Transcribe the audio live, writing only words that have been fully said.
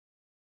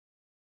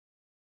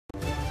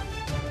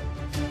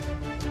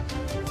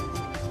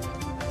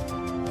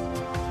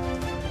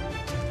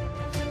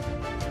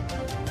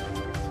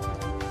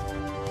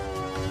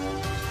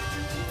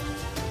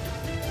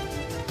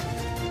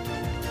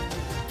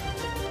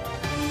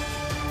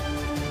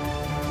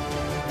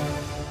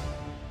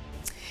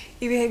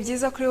Ibihe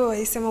byiza kuri bo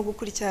bahisemo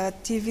gukurikira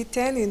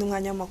TV10 ni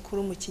umwanya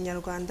makuru mu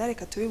Kinyarwanda.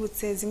 Reka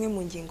tubibutse zimwe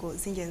mu ngingo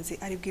z'ingenzi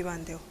ari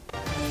bwibandeho.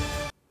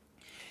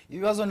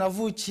 Ibibazo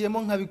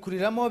navukiyemo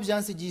nkabikuriramo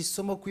byansigiye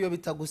isomo kuyo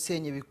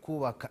bitagusenye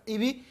bikubaka.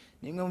 Ibi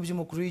ni imwe mu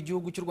by'umukuru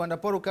w'igihugu cy'u Rwanda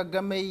Paul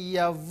Kagame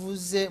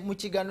yavuze mu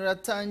kiganiro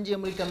yatangiye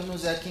muri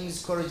kaminuza ya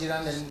King's College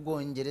London mu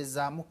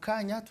Bwongereza. Mu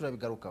kanya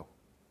turabigarukaho.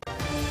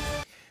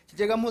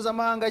 Ikigega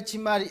mpuzamahanga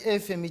cy'imari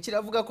FM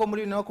kiravuga ko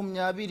muri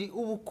 2020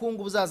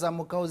 ubukungu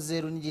buzazamukaho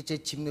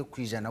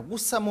 0.1%.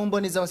 Gusa mu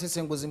mboni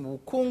z'abasesenguzi mu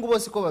bukungu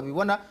bose ko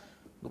babibona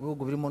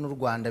ibihugu birimo n'u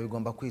Rwanda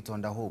bigomba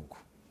kwitonda ahubwo.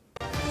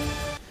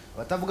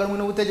 Abatavuganwe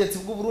n'ubutegetsi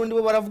bw'u Burundi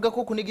bo baravuga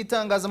ko kuniga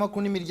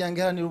itangazamakuru n'imiryango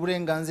iharanira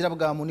uburenganzira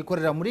bwa muntu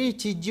ikorera muri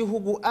iki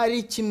gihugu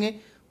ari kimwe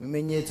mu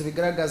bimenyetso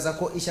bigaragaza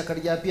ko ishyaka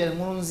rya Pierre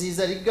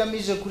Nkurunziza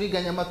rigamije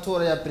kuriganya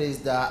amatora ya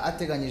perezida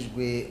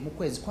ateganyijwe mu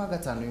kwezi kwa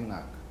gatanu uyu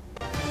mwaka.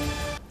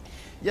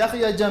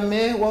 Yahya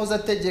Jammeh wahoze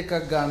ategeka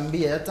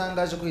Gambia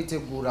yatangaje ko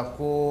yitegura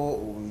ko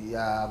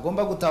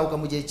yagomba gutahuka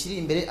mu gihe kiri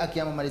imbere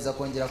akiyamamariza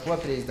kongera kuba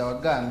perezida wa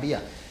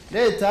Gambia.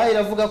 Leta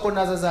iravuga ko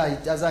naza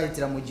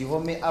azahitira mu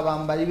gihome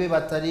abambari be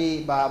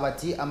batari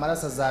bati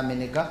amaraso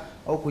azameneka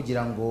aho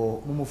kugira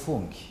ngo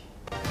mumufunge.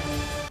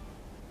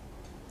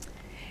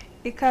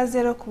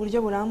 Ikazero ku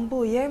buryo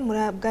burambuye muri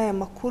bwaya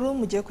makuru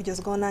mugiye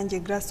kugezwaho nanjye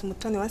Grace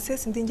Mutoni wa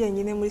Sesi ndi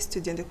njyenyine muri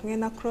studio ndi kumwe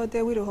na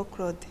Claude wiriho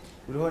Claude.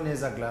 Uriho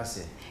neza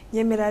Grace.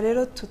 Nyemera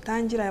rero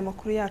tutangira aya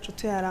makuru yacu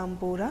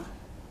tuyarambura.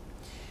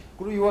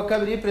 Kuri uyu wa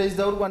kabiri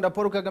Perezida w'u Rwanda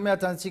Paul Kagame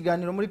yatanze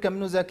ikiganiro muri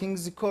kaminuza ya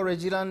King's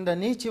College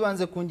London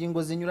kibanze ku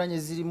ngingo zinyuranye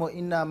zirimo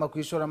inama ku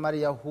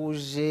ishoramari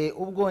yahuje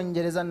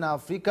Ubwongereza na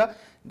Afrika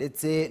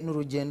ndetse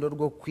n'urugendo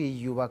rwo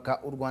kwiyubaka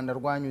u Rwanda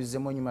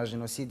rwanyuzemo nyuma ya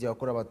jenoside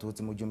yakorewe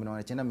abatutsi mu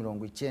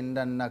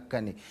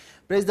 1994.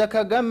 Perezida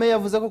Kagame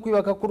yavuze ko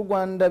kwiyubaka ku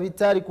Rwanda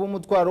bitari kuba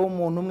umutwaro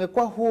w'umuntu umwe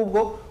ko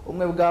ahubwo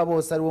umwe bwa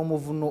bose ari wo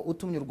muvuno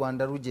utumye u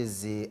Rwanda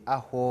rugeze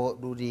aho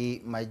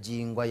ruri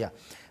magingo aya.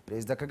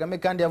 Perezida Kagame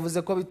kandi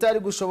yavuze ko bitari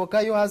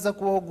gushoboka yo haza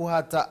kubaho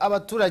guhata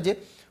abaturage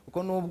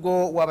uko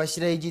nubwo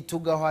wabashyiraho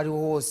igitugu aho ari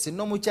hose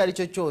no mu cyari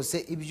cyo cyose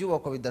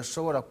ibyubako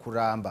bidashobora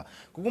kuramba.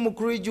 Kubwo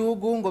umukuru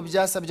w'igihugu ngo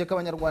byasabye ko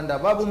abanyarwanda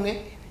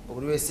babumwe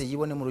buri wese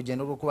yibone mu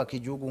rugendo rwo kubaka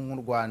igihugu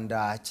nk'u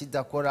Rwanda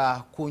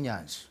kidakora ku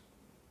nyanja.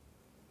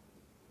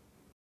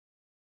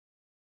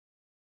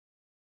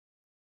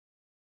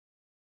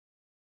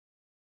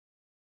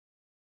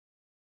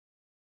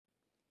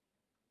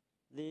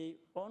 The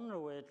only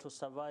way to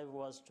survive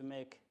was to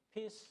make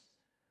peace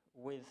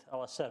with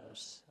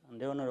ourselves, and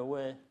the only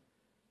way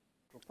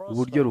to prosper.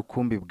 Uburyo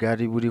rukumbi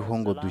bwari buriho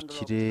ngo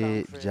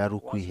dukire byari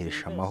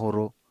ukwihesha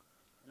amahoro.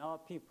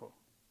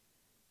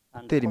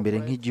 Gutera imbere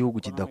nk'igihugu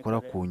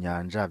kidakora ku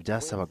nyanja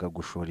byasabaga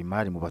gushora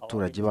imari mu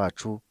baturage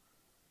bacu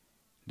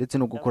ndetse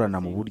no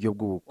gukorana mu buryo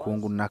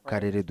bw'ubukungu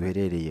n'akarere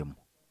duherereyemo.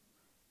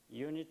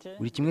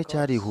 Buri kimwe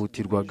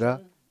cyarihutirwaga.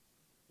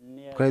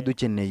 Twari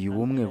dukeneye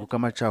ubumwe kuko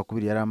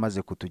amacakubiri yari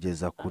amaze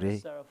kutugeza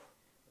kure,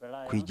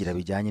 kwigira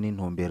bijyanye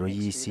n'intumbero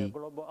y'isi,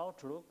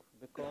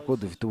 kuko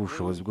dufite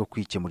ubushobozi bwo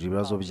kwikemura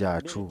ibibazo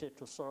byacu.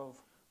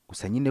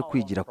 Gusa nyine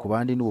kwigira ku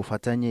bandi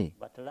n'ubufatanye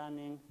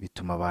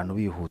bituma abantu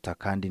bihuta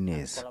kandi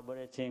neza.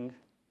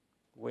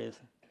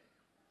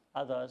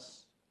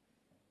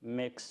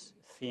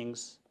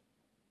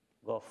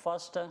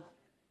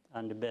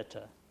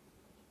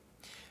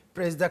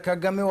 Perezida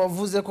Kagame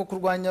wavuze ko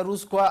kurwanya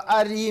ruswa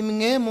ari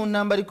imwe mu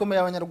ntambara ikomeye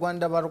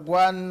abanyarwanda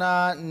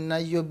barwana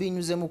nayo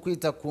binyuze mu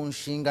kwita ku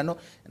nshingano.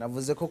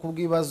 Yanavuze ko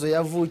kubw'ibibazo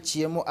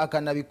yavukiyemo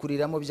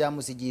akanabikuriramo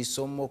byamusigiye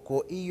isomo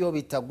ko iyo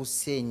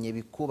bitagusenye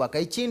bikubaka.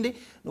 Ikindi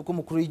nuko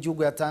umukuru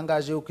w'igihugu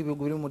yatangaje uko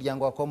ibihugu biri mu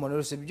muryango wa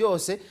Commonwealth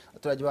byose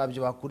abaturage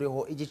babyo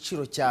bakureho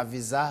igiciro cya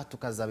visa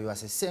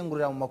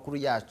tukazabibasesengurira mu makuru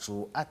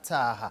yacu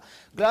ataha.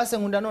 Grace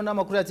Nkundano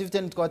n'amakuru ya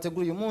TV10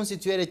 twabateguriye uyu munsi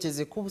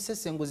tuyerekeze ku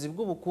busesenguzi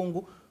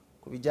bw'ubukungu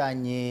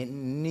kubijanye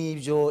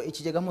n'ibyo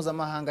ikigega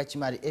mpuzamahanga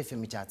cy'imari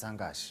FM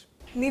cyatangaje.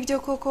 Nibyo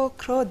koko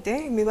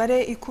Claude,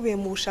 imibare ikubiye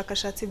mu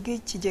bushakashatsi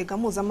bw'ikigega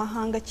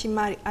mpuzamahanga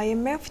cy'imari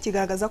IMF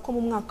kigaragaza ko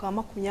mu mwaka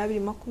wa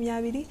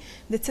 2020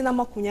 ndetse na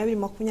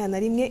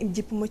 2021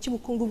 igipimo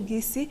cy'ubukungu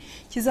bw'isi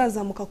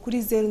kizazamuka kuri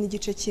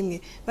 0.1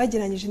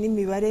 bageranyije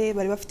n'imibare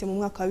bari bafite mu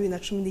mwaka wa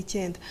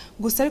 2019.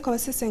 Gusa ariko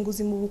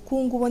abasesenguzi mu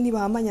bukungu bo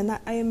ntibahamanya na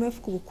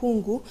IMF ku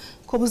bukungu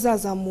ko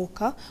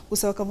buzazamuka,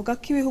 gusa bakavuga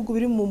ko ibihugu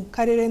biri mu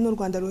karere n'u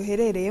Rwanda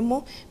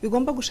ruherereyemo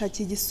bigomba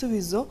gushakira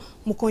igisubizo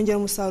mu kongera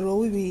umusaruro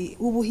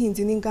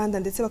w'ubuhinzi n'inganda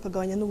ndetse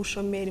bakagabanya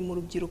n'ubushomeri mu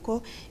rubyiruko.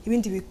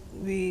 Ibindi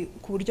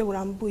ku buryo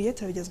burambuye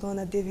turabigezwaho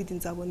na David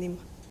Nzabonima.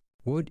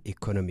 World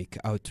Economic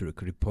Outlook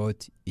Report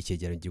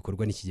icyegeranyo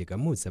gikorwa n'ikigega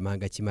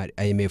mpuzamahanga cy'imari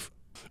IMF.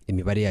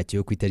 Imibare yacyo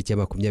yo ku itariki ya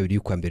 20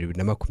 y'ukwa mbere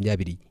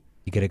 2020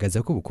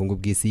 igaragaza ko ubukungu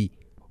bw'isi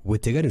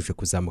buteganijwe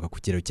kuzamuka ku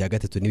kigero cya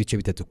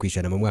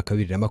 3.3% mu mwaka wa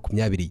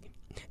 2020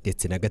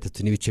 ndetse na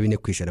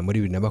 3.4%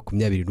 muri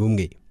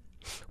 2021.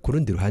 Ku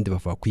rundi ruhande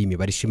bavuga ko iyi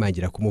mibare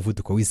ishimangira ku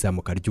muvuduko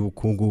w'izamuka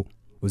ry'ubukungu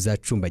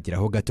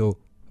uzacumbagiraho gato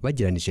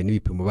bageranije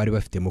n'ibipimo bari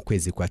bafite mu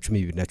kwezi kwa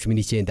 10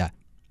 2019.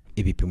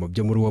 Ibipimo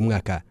byo muri uwo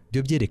mwaka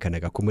byo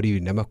byerekanaga ko muri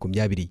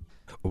 2020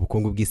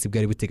 ubukungu bw'isi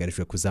bwari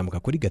buteganijwe kuzamuka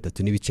kuri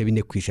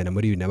 3.4 kw'ijana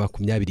muri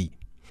 2020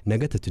 na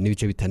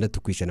 3.6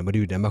 kw'ijana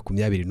muri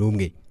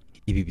 2021.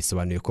 Ibi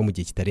bisobanuye ko mu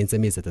gihe kitarenze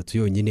amezi 3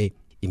 yonyine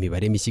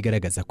imibare mishya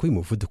igaragaza ko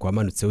umuvuduko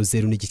wamanutseho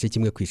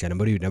 0.1 kw'ijana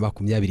muri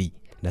 2020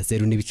 na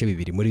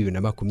 0.2 muri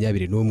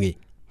 2021.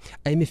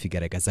 IMF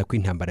igaragaza ko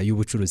intambara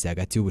y'ubucuruzi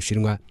hagati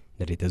y'Ubushinwa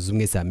na Leta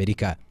Zunze za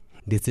Amerika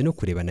ndetse no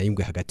kurebana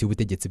y'ingwe hagati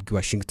y'ubutegetsi bw'i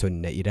Washington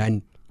na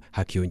Iran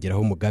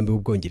hakiyongeraho umugambi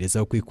w'Ubwongereza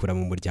wo kwikura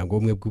mu muryango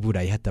w'ubumwe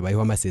bw'Uburayi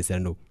hatabayeho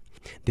amasezerano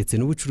ndetse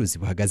n'ubucuruzi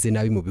buhagaze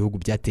nabi mu bihugu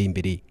byateye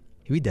imbere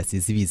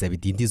bidasize ibiza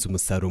bidindiza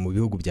umusaruro mu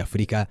bihugu bya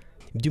Afurika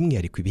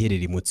by'umwihariko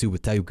ibiherereye munsi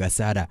y'ubutayu bwa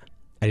Sahara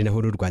ari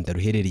naho n'u Rwanda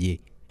ruherereye.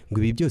 Ngo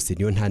ibi byose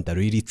niyo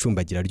ntandaro y'iri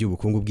cumbagira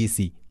ry'ubukungu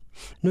bw'isi.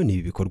 None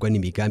ibi bikorwa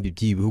n'imigambi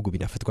by'ibi bihugu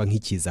binafatwa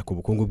nk'ikiza ku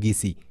bukungu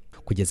bw'isi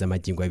kugeza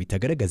amagingo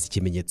bitagaragaza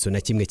ikimenyetso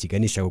na kimwe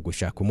kiganisha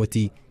gushaka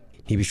umuti.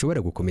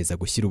 Ntibishobora gukomeza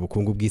gushyira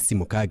ubukungu bw'isi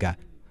mu kaga.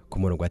 Ku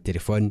murongo wa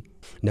telefone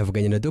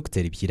navuganye na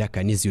Dr.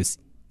 Canisius,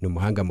 ni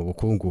umuhanga mu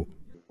bukungu.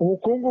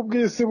 Ubukungu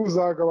bw'isi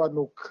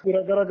buzagabanuka,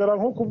 biragaragara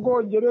nko ku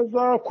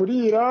Bwongereza,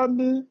 kuri Iran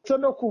ndetse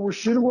no ku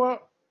Bushinwa.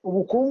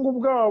 Ubukungu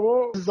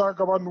bwabo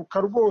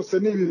buzagabanuka rwose,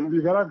 n'ibintu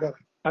bigaragara.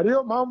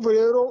 Ariyo mpamvu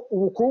rero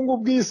ubukungu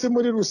bw'isi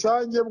muri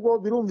rusange bwo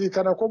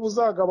birumvikana ko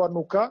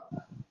buzagabanuka,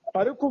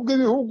 ariko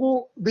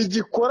ubw'ibihugu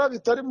bigikora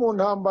bitari mu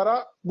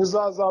ntambara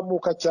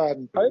buzazamuka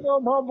cyane. Ariyo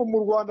mpamvu mu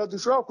Rwanda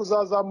dushobora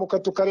kuzazamuka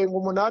tukarenga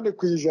 8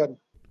 kw'ijana.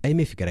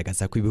 IMF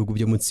igaragaza ko ibihugu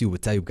byo munsi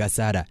y'ubutayu bwa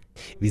Sahara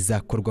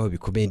bizakorwaho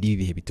bikomeye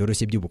n'ibihe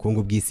bitoroshye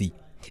by'ubukungu bw'isi.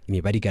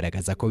 Imibare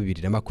igaragaza ko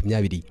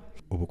 2020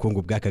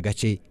 ubukungu bw'aka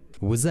gace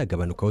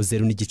buzagabanukaho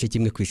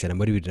 0.1 kw'ijana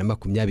muri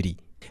 2020,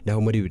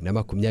 naho muri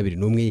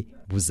 2021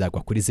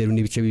 buzagwa kuri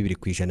 0.2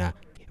 kw'ijana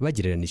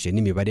bagereranije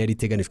n'imibare yari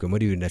iteganijwe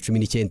muri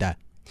 2019.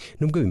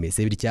 Nubwo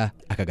bimeze bitya,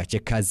 aka gace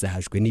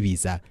kazahajwe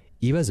n'ibiza,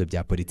 ibibazo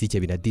bya politike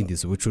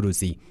binadindiza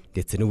ubucuruzi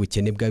ndetse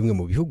n'ubukene bwa bimwe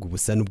mu bihugu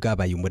busa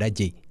n'ubwabaye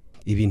umurage.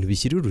 Ibintu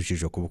bishyira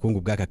urujijo ku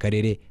bukungu bw'aka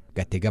karere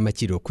gatega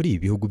amakiro kuri ibi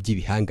bihugu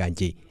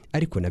by'ibihangange,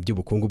 ariko nabyo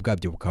ubukungu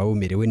bwabyo bukaba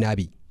bumerewe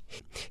nabi.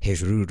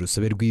 Hejuru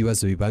y'urusobe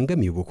rw'ibibazo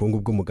bibangamiye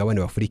ubukungu bw'umugabane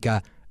wa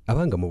Afurika,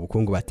 abanga mu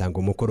bukungu batanga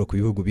umukoro ku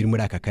bihugu biri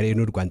muri aka karere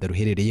n'u Rwanda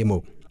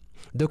ruherereyemo.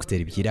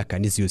 Dr.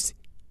 Canisius: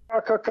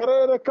 aka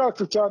karere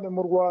kacu cyane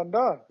mu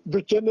Rwanda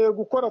dukeneye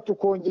gukora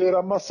tukongera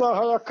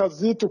amasaha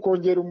y'akazi,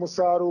 tukongera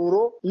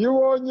umusaruro. Iyo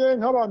ubonye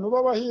nk'abantu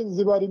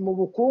b'abahinzi bari mu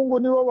bukungu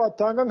nibo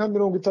batanga nka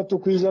 30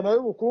 kw'ijana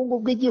y'ubukungu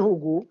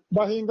bw'igihugu,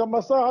 bahinga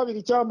amasaha 2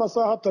 cyangwa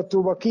amasaha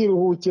 3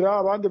 bakiruhukira,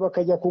 abandi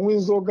bakajya kunywa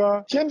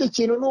inzoga. Ikindi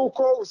kintu ni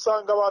uko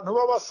usanga abantu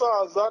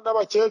b'abasaza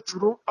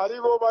n'abakecuru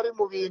aribo bari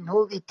mu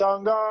bintu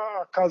bitanga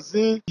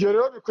akazi. Ibyo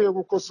rero bikwiye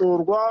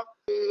gukosorwa.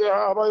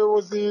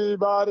 Abayobozi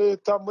ba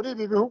leta muri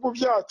ibi bihugu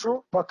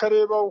byacu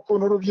bakareba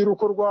ukuntu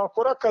urubyiruko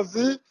rwakora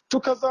akazi,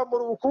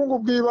 tukazamura ubukungu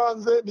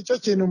bw'ibanze. Nicyo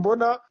kintu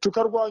mbona,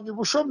 tukarwanya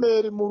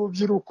ubushomeri mu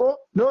rubyiruko,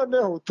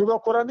 noneho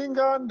tugakora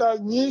n'inganda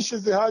nyinshi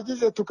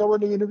zihagije,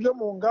 tukabona ibintu byo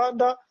mu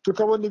nganda,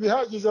 tukabona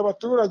ibihagije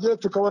abaturage,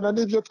 tukabona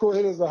n'ibyo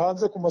twohereza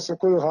hanze ku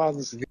masoko yo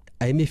hanze.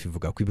 IMF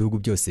ivuga ko ibihugu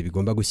byose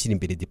bigomba gushyira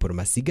imbere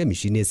diplomasi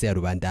igamije ineza ya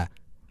rubanda.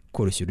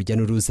 Koroshya urujya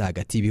n'uruza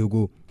hagati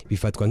y'ibihugu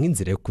bifatwa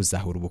nk'inzira yo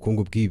kuzahura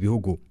ubukungu bw'ibi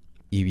bihugu.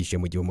 Ibi bije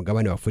mu gihe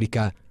umugabane wa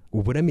Afurika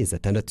ubura amezi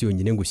 6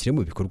 yonyine ngo ushyire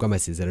mu bikorwa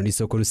amasezerano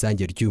y'isoko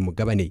rusange ry'uyu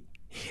mugabane.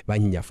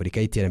 Banki Nyafurika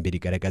y'Iterambere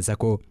igaragaza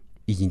ko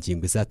iyi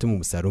ngingo izatuma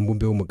umusaruro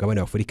mbumbe w'umugabane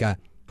wa Afurika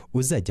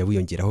uzajya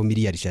wiyongeraho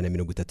miliyari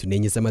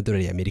 134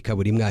 z'amadolari y'Amerika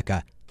buri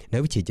mwaka.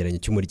 Naho icyegeranyo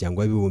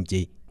cy'umuryango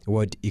w'abibumbye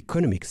World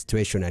Economic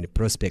Situation and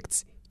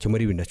Prospects cyo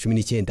muri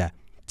 2019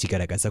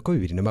 kigaragaza ko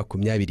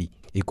 2020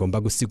 igomba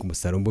gusiga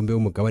umusaruro mbumbe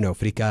w'umugabane wa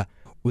Afurika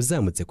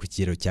uzamutse ku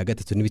kigero cya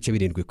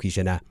 3.7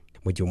 kw'ijana,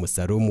 mu gihe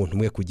umusaruro w'umuntu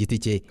umwe ku giti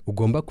cye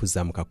ugomba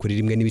kuzamuka kuri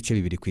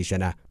 1.2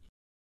 kw'ijana.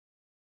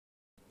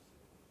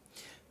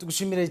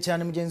 Tugushimire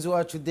cyane mugenzi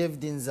wacu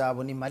David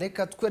Nzaboni.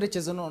 Mareka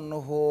twerekeza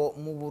noneho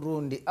mu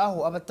Burundi,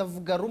 aho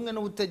abatavuga rumwe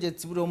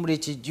n'ubutegetsi buriho muri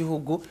iki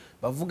gihugu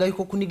bavuga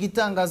yuko kuniga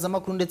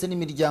itangazamakuru ndetse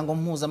n'imiryango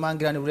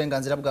mpuzamahanga iharanira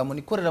uburenganzira bwa muntu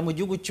ikorera mu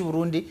gihugu cy'u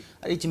Burundi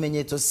ari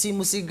ikimenyetso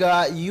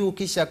simusiga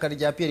yuko ishyaka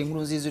rya Pierre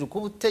Nkurunziza uri ku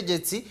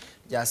butegetsi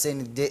rya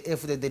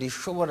CNDD-FDD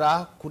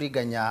rishobora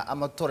kuriganya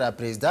amatora ya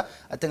perezida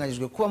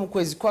ateganyijwe kuba mu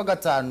kwezi kwa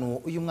gatanu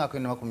uyu mwaka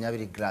wa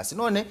 2020. Grace,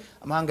 none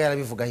amahanga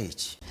yarabivuga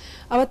iki?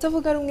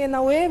 Abatavuga rumwe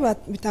nawe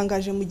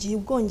bitangaje mu gihe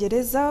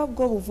Ubwongereza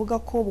bwo buvuga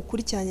ko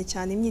bukurikiranye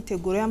cyane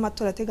imyiteguro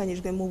y'amatora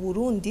ateganyijwe mu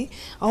Burundi,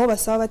 aho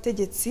basaba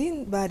abategetsi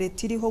ba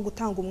leta iriho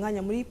gutanga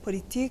umwanya muri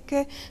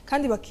politike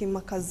kandi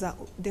bakimakaza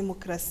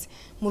demokrasi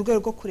mu rwego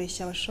rwo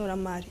kureshya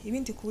abashoramari.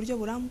 Ibindi ku buryo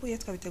burambuye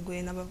twabiteguye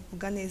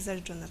n'abavuga neza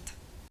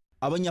Jonathan.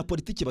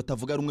 Abanyapolitiki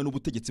batavuga rumwe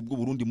n'ubutegetsi bw'u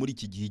Burundi muri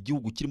iki gihe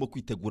igihugu kirimo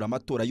kwitegura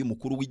amatora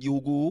y'umukuru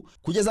w'igihugu,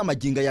 kugeza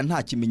amaginga ya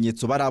nta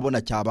kimenyetso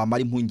barabona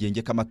cyabamara impungenge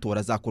k'amatora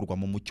azakorwa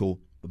mu mucyo.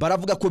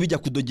 Baravuga ko bijya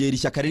kudogera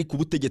ishyaka riri ku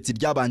butegetsi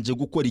ryabanje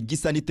gukora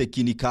igisa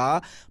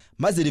n'itekinika,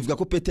 maze rivuga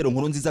ko Petero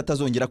Nkurunziza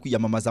atazongera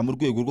kwiyamamaza mu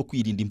rwego rwo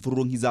kwirinda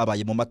imvururu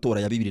nk'izabaye mu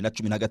matora ya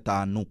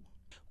 2015.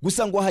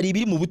 gusa ngo hari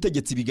ibiri mu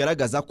butegetsi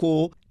bigaragaza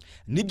ko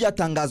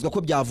n'ibyatangazwa ko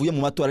byavuye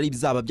mu matora ari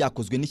bizaba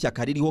byakozwe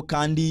n'ishyaka ririho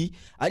kandi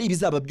ari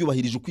bizaba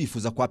byubahirije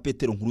ukwifuza kwa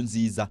Petero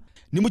Nkurunziza.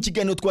 Ni mu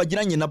kiganiro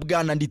twagiranye na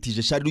Bwana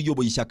Nditije Charles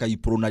uyoboye ishyaka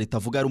Iprona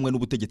ritavuga rumwe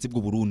n'ubutegetsi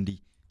bw'u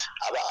Burundi.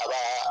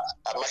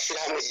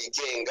 Amashirahamwe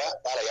yigenga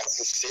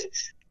barayafuse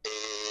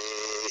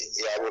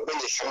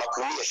yabamenyesha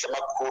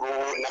amakuru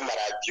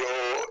n'amaradiyo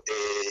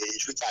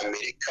ijwi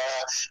ry'Amerika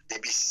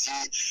BBC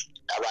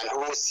abantu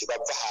bose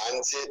bava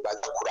hanze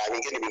baza kuraba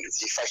ingene ibintu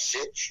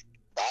vyifashe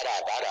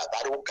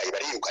barugaye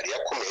bariyugarira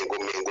ko mengo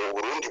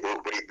Burundi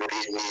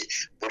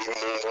buri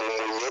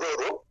mu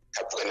nyororo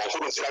kavuga na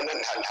Nkurunziza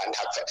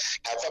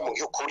ntava mu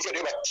gihugu ku buryo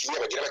rero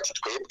batinya bagira bati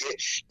twebwe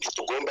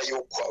ntitugomba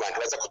yuko abantu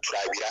baza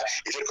kuturabira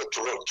ivyo ariko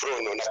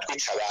turonona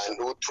twica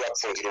abantu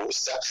tubapfungira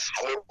ubusa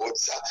hamwe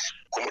boza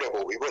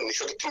kumurebo bibona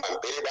nico gituma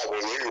mbere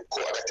babonye yuko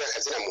agateka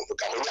kazina muntu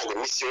gahonyanga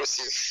imisi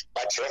yose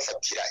bace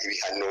bafatira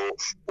ibihano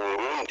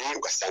Burundi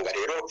ugasanga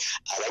rero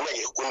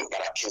abanyagihugu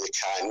barakenye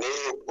cyane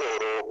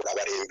ubworo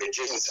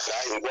burabarembeje inzara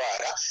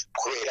ingwara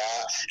kubera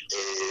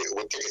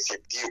ubutegetsi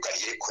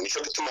bwiyugariye ko nico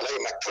gituma nayo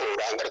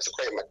matora ngarutse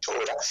kuri ayo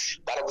matora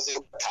baravuze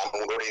ko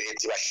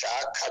atamurorerezi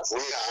bashaka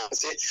vuye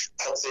hanze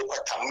bavuze ko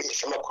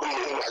atamumenyesha amakuru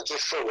n'umwe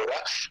azoshobora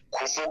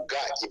kuvuga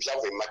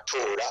ibyavuye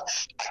matora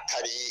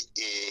atari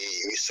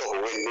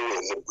ibisohowe n'uwo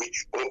mugwi.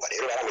 Urumva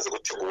rero baramaze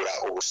gutegura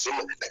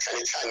ubusuma na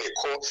cyane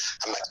ko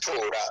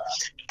amatora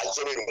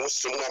azobera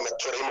umunsi umwe,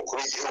 amatora y'umukuru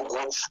w'igihugu,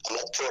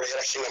 amatora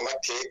y'abashinga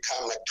amateka,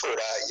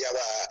 amatora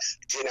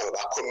y'abajena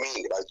ba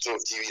komine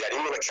bazovyibira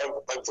rimwe baca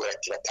bavuga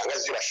ati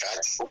batangaze ibyo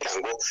bashatse kugira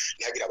ngo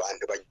ntihagire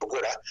abantu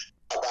bagora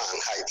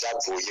abanka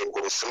ibyavuye ubwo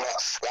busuma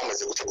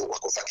bamaze gutegurwa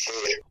kuva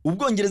kera.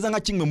 Ubwongereza nka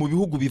kimwe mu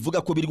bihugu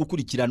bivuga ko biri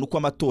gukurikirana uko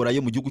amatora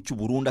yo mu gihugu cy'u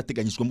Burundi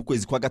ateganyijwe mu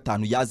kwezi kwa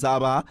gatanu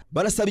yazaba,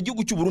 barasaba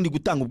igihugu cy'u Burundi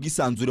gutanga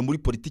ubwisanzure muri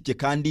politike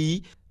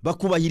kandi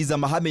bakubahiriza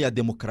amahame ya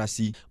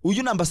demokrasi.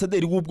 Uyu ni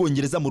ambasaderi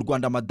w'Ubwongereza mu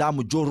Rwanda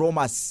Madamu Jo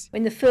Romas.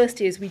 In the first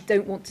years we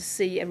don't want to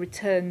see a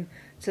return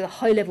to the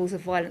high levels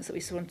of violence that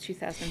we saw in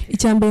 2015.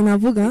 Icyambere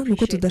navuga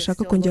nuko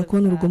tudashaka kongera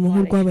kubona urugomo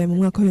nk'urwabaye mu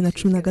mwaka wa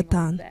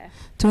 2015.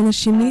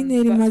 Turanashimira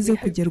intera imaze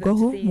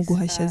kugerwaho mu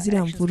guhashya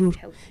ziriya mvururu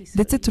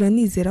ndetse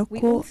turanizera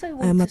ko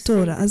aya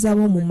matora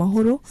azabaho mu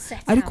mahoro,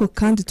 ariko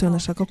kandi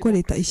turanashaka ko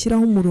leta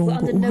ishyiraho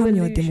umurongo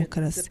uhamye wa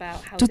demokarasi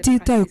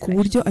tutitaye ku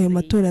buryo ayo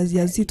matora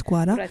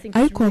yazitwara,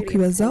 ariko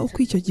wakwibaza uko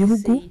icyo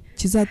gihugu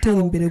kizatera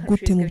imbere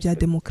gute mu bya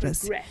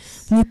demokarasi.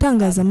 Mu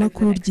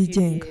itangazamakuru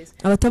ryigenga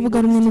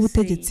abatavuga rumwe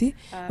n'ubutegetsi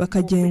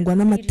bakagengwa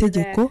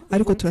n'amategeko,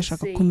 ariko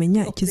turashaka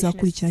kumenya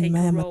ikizakurikira nyuma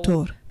y'aya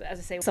matora.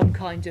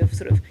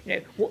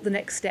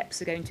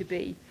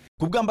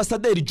 Kubwa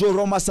ambasaderi Jo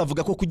Romas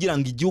avuga ko kugira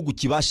ngo igihugu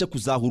kibashe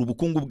kuzahura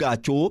ubukungu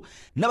bwacyo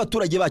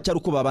n'abaturage bacyo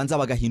uko babanza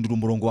bagahindura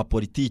umurongo wa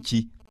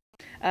politiki.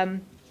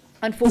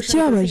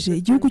 Ikibabaje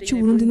igihugu cy'u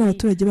Burundi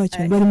n'abaturage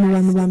bacyo bari mu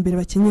bantu ba mbere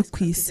bakenye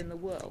ku isi.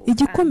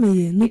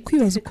 Igikomeye ni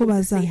ukwibaza uko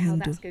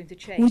bazahindura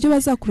uburyo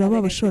bazakura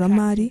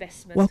abashoramari,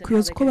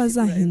 wakwibaza uko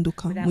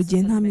bazahinduka mu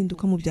gihe nta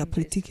mpinduka mu bya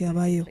politiki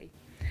yabayeho.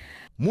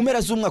 Mu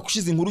mpera z'umwaka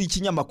ushize inkuru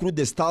y'ikinyamakuru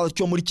The Star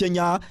cyo muri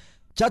Kenya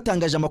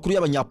cyatangaje amakuru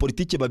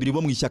y'abanyapolitike babiri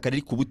bo mu ishyaka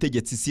riri ku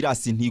butegetsi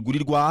Silas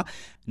Ntigurirwa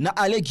na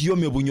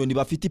Guillaume Bunyoni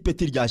bafite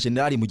ipeti rya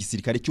generali mu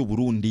gisirikare cy'u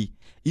Burundi.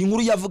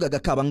 Inkuru yavugaga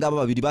ko abangaba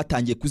babiri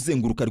batangiye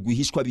kuzenguruka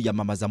rwihishwa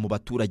biyamamaza mu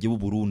baturage b'u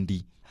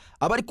Burundi.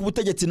 Abari ku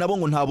butegetsi nabo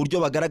ngo nta buryo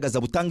bagaragaza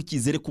butanga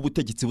ikizere ku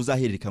butegetsi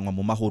buzahererekanwa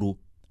mu mahoro.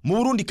 Mu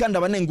Burundi kandi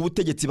abanenga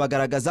ubutegetsi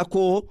bagaragaza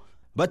ko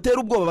batera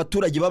ubwoba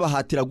abaturage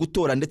babahatira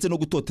gutora ndetse no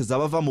gutoteza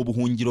bava mu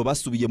buhungiro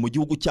basubiye mu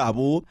gihugu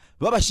cyabo,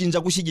 babashinja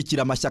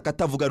gushyigikira amashyaka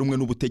atavuga rumwe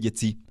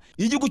n'ubutegetsi.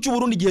 Igihugu cy'u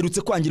Burundi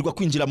giherutse kwangirwa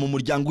kwinjira mu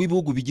muryango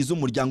w'ibihugu bigize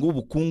umuryango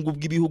w'ubukungu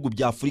bw'ibihugu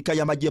bya Afurika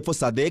y'Amajyepfo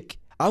SADC,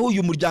 aho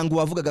uyu muryango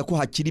wavugaga ko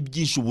hakiri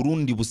byinshi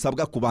Burundi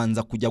busabwa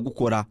kubanza kujya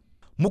gukora.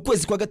 Mu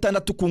kwezi kwa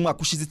gatandatu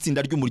k'umwaka ushize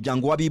itsinda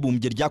ry'umuryango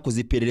w'abibumbye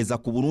ryakoze iperereza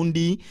ku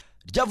Burundi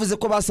ryavuze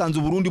ko basanze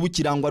Burundi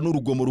bukirangwa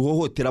n'urugomo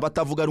ruhohotera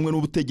batavuga rumwe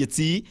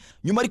n'ubutegetsi,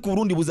 nyuma ariko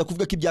Burundi buza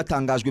kuvuga ko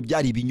ibyatangajwe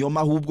byari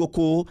ibinyoma ahubwo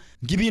ko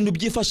ngibintu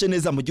byifashe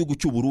neza mu gihugu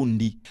cy'u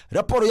Burundi.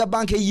 Raporo ya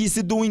banki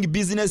y'isi Doing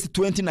Business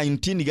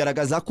 2019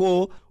 igaragaza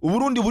ko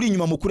Burundi buri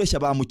inyuma mu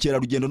kureshya ba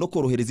mukerarugendo no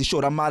korohereza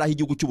ishoramari, aho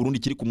igihugu cy'u Burundi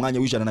kiri ku mwanya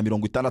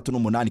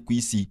w'168 ku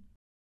isi.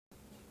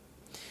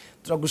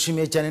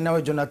 Turagushimiye cyane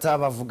nawe Jonathan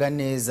bavuga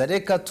neza.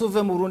 Reka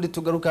tuve mu Burundi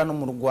tugaruka no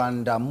mu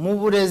Rwanda mu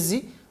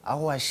burezi,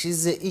 aho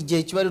hashize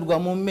igihe kibarirwa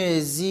mu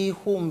mezi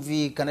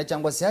humvikana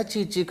cyangwa se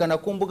hacicikana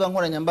ku mbuga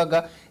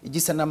nkoranyambaga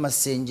igisa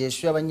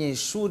n'amasengesho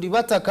y'abanyeshuri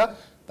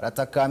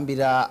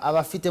baratakambira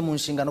abafite mu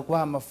nshingano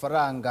kubaha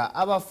amafaranga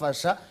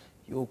abafasha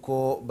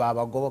yuko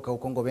babagoboka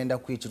kuko ngo benda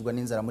kwicirwa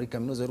n'inzara muri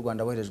kaminuza y'u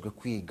Rwanda boherejwe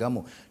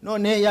kwigamo.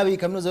 None yabi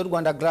kaminuza y'u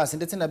Rwanda Grace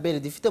ndetse na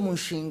BLD ifite mu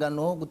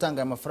nshingano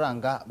gutanga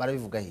amafaranga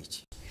barabivuga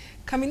iki?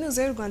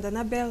 Kaminuza y'u Rwanda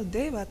na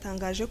BLD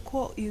batangaje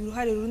ko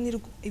uruhare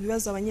runini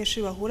ibibazo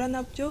abanyeshuri bahura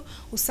nabyo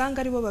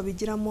usanga aribo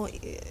babigiramo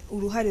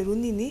uruhare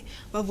runini,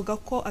 bavuga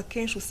ko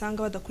akenshi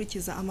usanga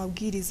badakurikiza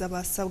amabwiriza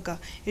basabwa.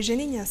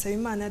 Eugenie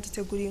Nyasabimana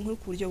yaduteguriye inkuru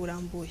ku buryo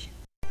burambuye.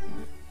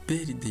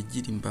 BLD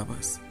gira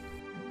imbabazi.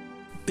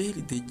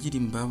 beride gira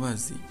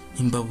imbabazi,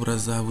 imbabura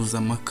zabuze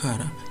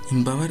amakara,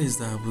 imbabare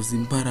zabuze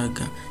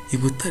imbaraga,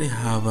 ibutare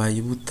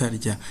habaye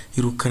butarya,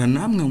 irukara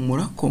namwe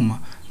murakoma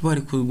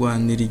bari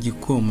kurwanira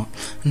igikoma,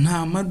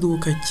 nta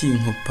maduka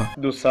kinkopa.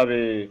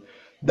 Dusabe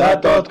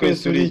data wa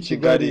twese uri i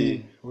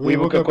Kigali,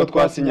 wibuke ko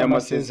twasinye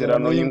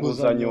amasezerano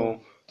y'inguzanyo,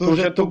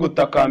 tuje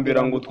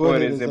tugutakambira ngo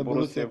utwohereze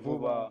buruse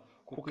vuba.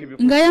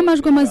 Ngaya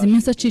amajwi amaze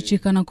iminsi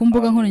acicikana ku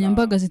mbuga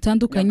nkoranyambaga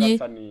zitandukanye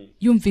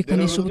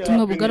yumvikanisha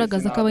ubutumwa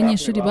bugaragaza ko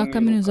abanyeshuri ba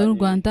kaminuza y'u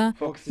Rwanda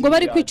ngo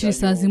bari kwicira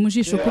isazi mu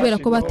jisho kubera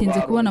ko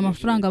batinze kubona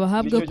amafaranga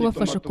bahabwa yo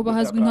kubafasha kuba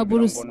hazwi nka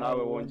buruse.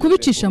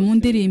 Kubicisha mu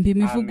ndirimbo,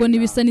 imivugo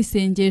n'ibisa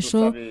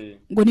n'isengesho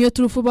ngo niyo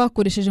turufu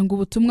bakoresheje ngo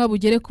ubutumwa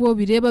bugere kubo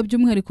bireba,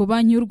 by'umwihariko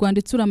banki y'u Rwanda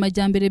itsura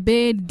amajyambere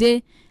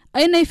BRD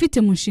ari nayo ifite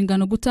mu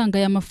nshingano gutanga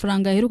aya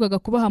mafaranga yaherukaga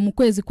kubaha mu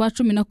kwezi kwa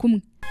 11.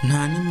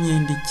 Nta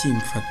n'imyenda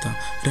ikimfata,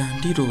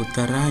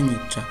 randirota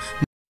ranyica.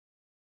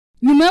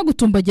 Nyuma yo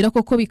gutumbagira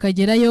koko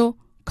bikagerayo,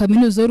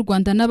 kaminuza y'u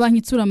Rwanda na banki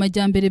itsura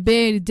amajyambere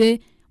BRD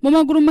mu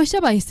maguru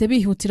mashya bahise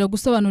bihutira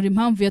gusobanura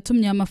impamvu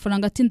yatumye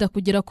amafaranga atinda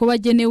kugera ko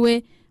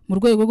bagenewe mu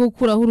rwego rwo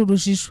gukuraho uru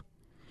rujijo.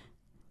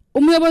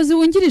 Umuyobozi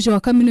wungirije wa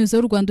kaminuza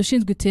y'u Rwanda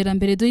ushinzwe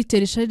iterambere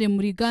Dr. Charles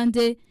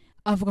Murigande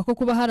avuga ko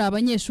kuba hari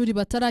abanyeshuri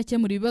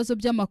batarakemura ibibazo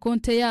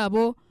by'amakonte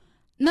yabo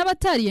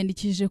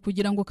n'abatariyandikishije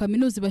kugira ngo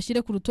kaminuza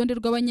bashyire ku rutonde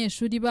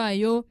rw'abanyeshuri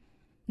bayo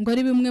ngo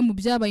ari bimwe mu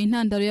byabaye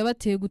intandaro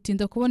yabateye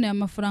gutinda kubona aya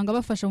mafaranga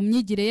bafasha mu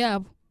myigire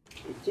yabo.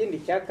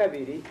 Ikindi cya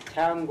kabiri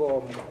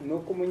cyangombwa ni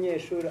uko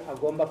umunyeshuri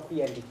agomba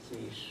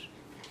kwiyandikisha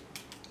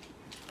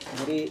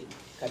muri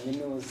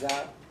kaminuza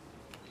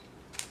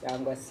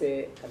cyangwa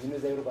se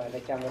kaminuza y'u Rwanda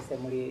cyangwa se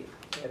muri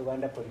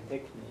Rwanda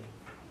Polytechnic,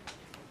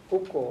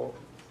 kuko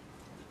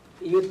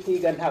iyo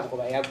utiga ntabwo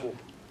bayaguha,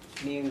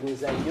 ni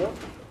inguzanyo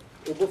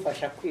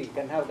igufasha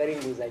kwiga, ntabwo ari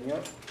inguzanyo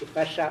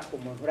ifasha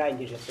umuntu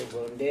urangije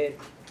segonderi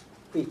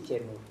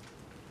kwikenura.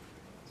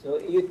 So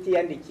iyo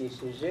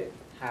utiyandikishije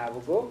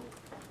ntabwo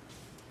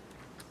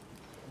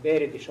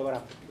BRD ishobora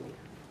kuguha.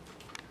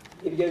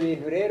 Ibyo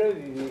bintu rero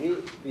bibiri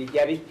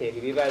bijya bitera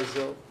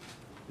ibibazo,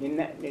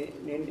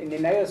 ni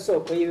nayo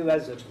soko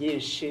y'ibibazo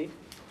byinshi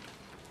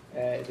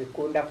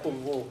bikunda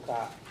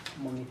kuvuka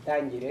mu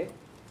mitangire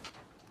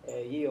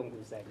y'iyo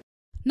nguzanyo.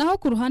 Naho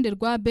ku ruhande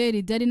rwa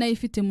BRD ari nayo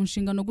ifite mu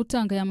nshingano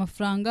gutanga aya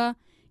mafaranga,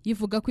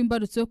 yivuga ko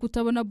imbarutso yo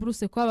kutabona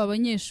buruse kw'aba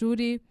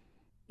banyeshuri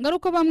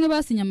ngaruko bamwe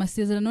basinya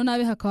amasezerano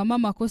nabe hakabamo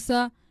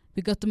amakosa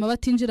bigatuma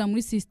batinjira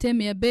muri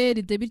systeme ya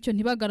BRD, bityo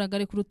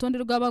ntibagaragare ku rutonde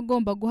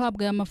rw'abagomba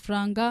guhabwa aya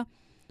mafaranga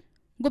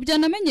ngo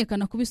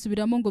byanamenyekana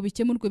kubisubiramo ngo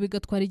bikemurwe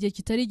bigatwara igihe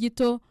kitari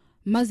gito,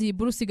 maze iyi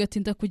buruse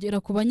igatinda kugera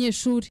ku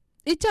banyeshuri.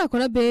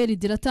 Icyakora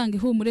BRD iratanga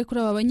ihumure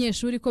kuri aba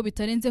banyeshuri ko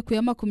bitarenze ku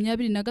ya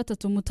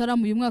 23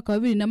 Mutarama uyu mwaka wa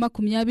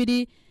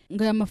 2020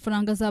 ngo aya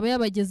mafaranga azaba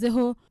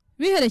yabagezeho,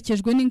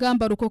 biherekejwe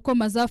n'ingamba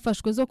rukokoma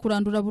zafashwe zo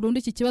kurandura burundu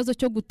iki kibazo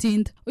cyo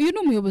gutinda. Uyu ni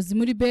umuyobozi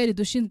muri BRD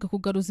ushinzwe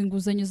kugaruza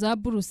inguzanyo za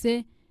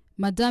buruse,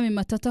 Madame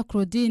Matata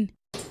Claudine.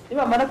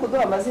 Nibamara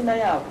kuduha amazina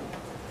yabo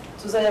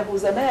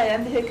tuzayahuza na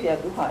yandi heke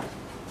yaduhaye.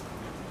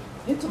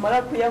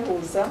 Nitumara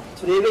kuyahuza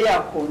turebe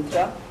ya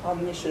kontra aho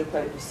umunyeshuri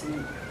kwa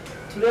dusinye,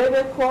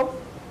 turebe ko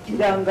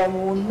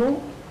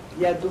irangamuntu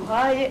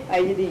yaduhaye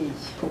ayiriye.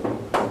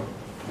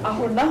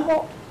 Aho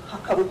naho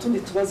hakaba utundi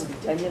tubazo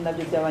bijyanye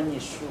nabyo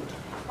by'abanyeshuri.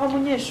 Aho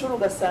umunyeshuri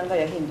ugasanga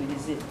yahinduye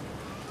izina,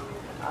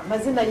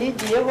 amazina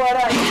yigiyeho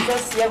arangiza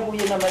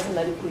siyahuye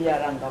n'amazina ari kuri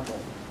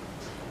yarangamuntu.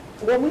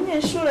 Uwo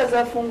munyeshuri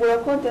azafungura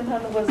konte nta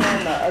nubwo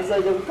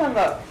azajya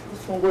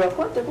gufungura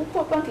konte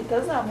kuko banki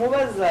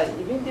itazamubaza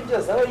ibindi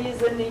byose aho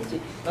yize n'iki,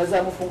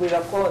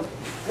 bazamufungurira konte,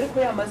 ariko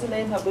ya mazina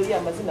ye ntabwo ari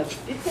amazina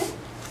afite.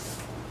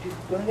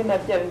 Bikongera na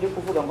bya bindi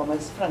kuvuga ngo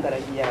amafaranga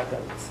aragiye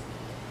yagarutse.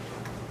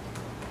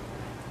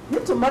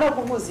 Nitumara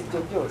guhuza ibyo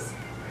byose,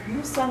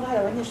 niyo usanga hari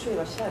abanyeshuri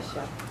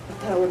bashyashya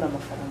batarabona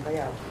amafaranga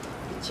yabo.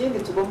 Ikindi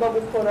tugomba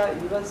gukora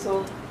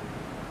ibibazo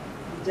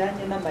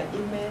bijyanye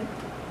n'ama-email,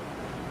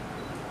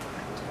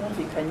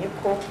 twumvikanye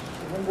ko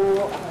ubu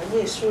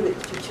abanyeshuri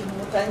icyo kintu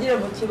mutangire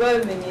mu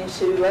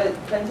kibabimenyeshe,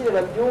 batangire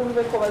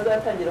babyumve ko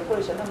bazatangira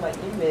gukoresha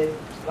n'ama-email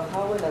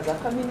bahawe na za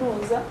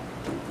kaminuza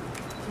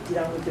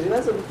kugira ngo ibyo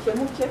bibazo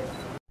bikemuke.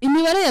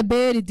 Imibare ya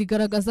BRD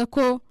igaragaza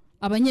ko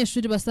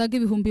abanyeshuri basaga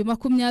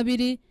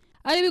 20,020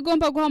 ari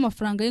bigomba guha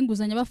amafaranga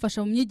y'inguzanyo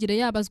bafasha mu myigire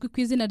yabo azwi ku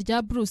izina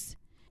rya buruse.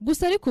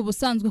 Gusa ariko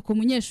ubusanzwe ku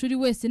munyeshuri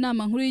wese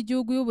inama nkuru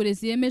y'igihugu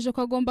y'uburezi yemeje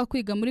ko agomba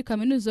kwiga muri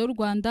kaminuza y'u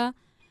Rwanda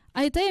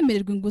ahita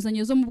yemererwa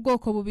inguzanyo zo mu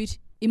bwoko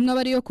bubiri. Imwe aba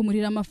ari yo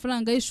kumurira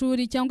amafaranga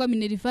y'ishuri cyangwa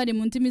minerivare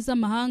mu ndimi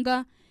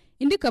z'amahanga,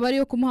 indi ikaba ari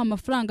yo kumuha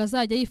amafaranga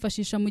azajya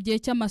yifashisha mu gihe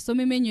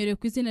cy'amasomo imenyerewe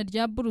ku izina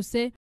rya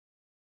buruse.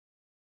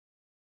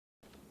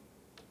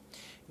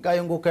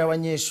 Gayo nguko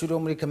y'abanyeshuri bo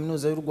muri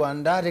kaminuza y'u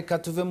Rwanda. Reka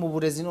tuve mu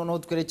burezi noneho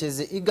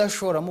twerekeze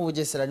igashora mu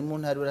Bugesera mu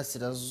ntara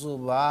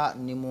y'Iburasirazuba,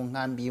 ni mu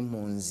nkambi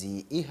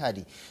y'impunzi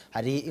ihari.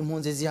 Hari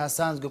impunzi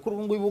zihasanzwe kuri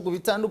ubu ibihugu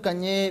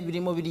bitandukanye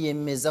birimo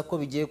biriyemeza ko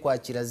bigiye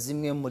kwakira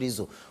zimwe muri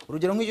zo.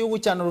 Urugero nk'igihugu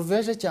cya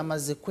Norvège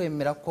cyamaze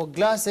kwemera ko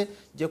Glace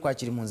giye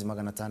kwakira impunzi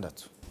 600.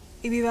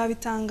 Ibi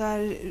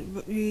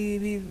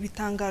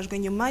bitangajwe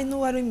nyuma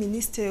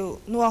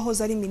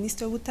n'uwahoze ari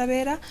minisitiri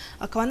w'ubutabera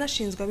akaba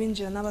anashinzwe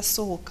abinjira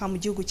n'abasohoka mu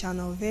gihugu cya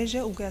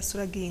Norvège ubwo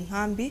yasuraga iyi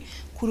nkambi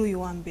kuri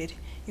uyu wa mbere.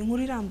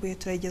 Inkuru irambuye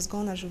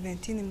turayigezwaho na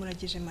Juventine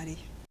Muragije Maria.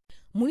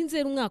 Muri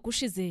Nzeri umwaka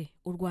ushize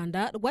u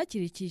Rwanda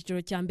rwakiriye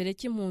icyiciro cya mbere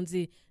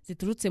cy'impunzi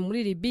ziturutse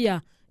muri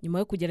Libya nyuma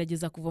yo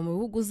kugerageza kuva mu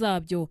bihugu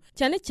zabyo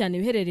cyane cyane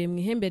biherereye mu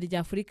ihembe rya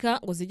Afurika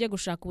ngo zijye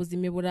gushaka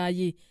ubuzima i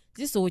Burayi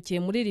zisohokeye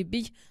muri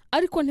Libya,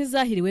 ariko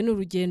ntizahiriwe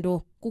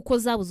n'urugendo kuko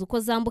zabuze uko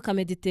zambuka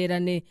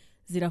Mediterane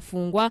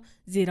zirafungwa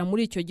zira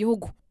muri icyo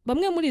gihugu.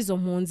 Bamwe muri izo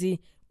mpunzi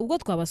ubwo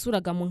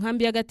twabasuraga mu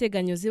nkambi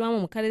y'agateganyo zibamo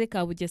mu karere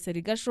ka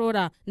Bugesera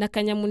Gashora na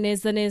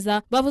Kanyamuneza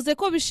neza bavuze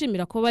ko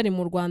bishimira ko bari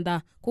mu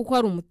Rwanda kuko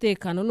hari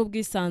umutekano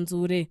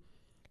n'ubwisanzure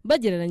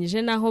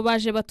bagereranyije naho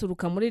baje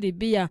baturuka muri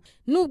Libya,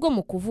 nubwo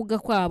mu kuvuga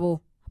kwabo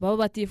baba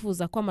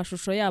batifuza ko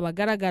amashusho yabo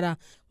agaragara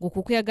ngo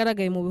kuko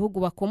yagaragaye mu bihugu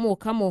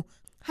bakomokamo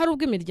hari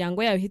ubwo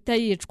imiryango yabo ihita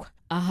yicwa.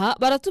 Aha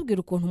baratubwira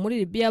ukuntu muri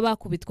Libya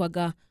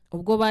bakubitwaga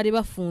ubwo bari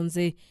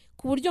bafunze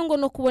ku buryo ngo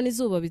no kubona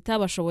izuba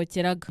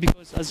bitabashobokeraga.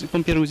 Because as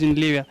compared with in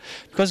Libya,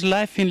 because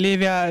life in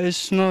Libya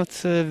is not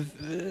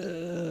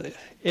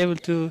able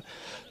to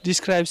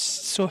describe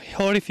so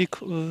horrific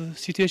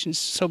situations,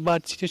 so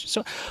bad situations.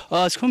 So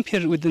as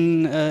compared with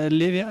in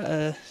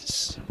Libya,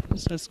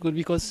 that's good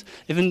because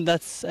even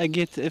that's I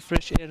get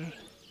fresh air.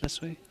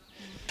 That's why.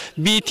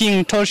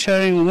 Beating,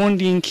 torturing,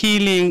 wounding,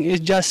 killing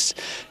is just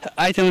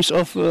items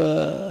of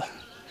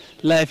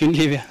life in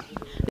Libya.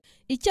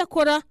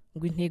 Icyakora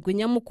ngo intego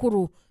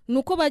nyamukuru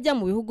nuko bajya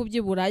mu bihugu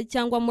by'i Burayi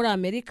cyangwa muri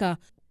Amerika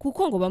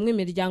kuko ngo bamwe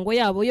imiryango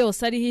yabo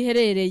yose ari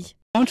hiherereye.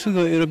 I want to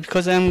go Europe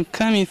because I'm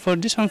coming for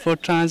this one for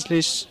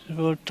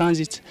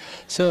transit.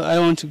 So I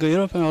want to go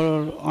Europe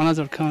or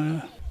another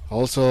country.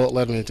 Also,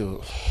 let me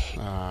to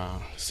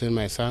send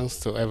my thanks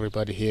to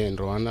everybody here in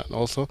Rwanda, and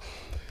also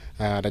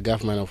the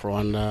government of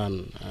Rwanda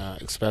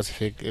and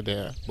specifically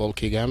the Paul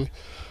Kagame,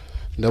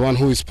 the one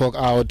who spoke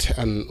out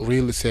and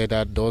really said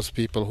that those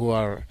people who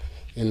are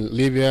in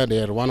Libya,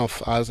 they are one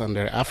of us and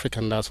they're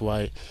African. That's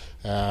why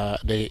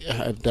they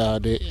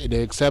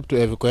accept to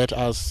evacuate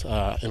us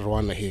in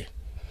Rwanda here.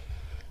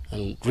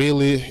 And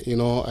really,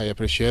 I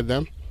appreciate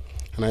them,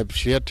 and I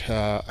appreciate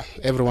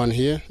everyone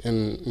here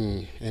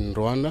in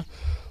Rwanda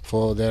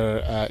for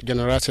their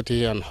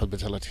generosity and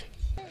hospitality.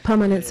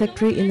 Permanent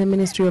Secretary in the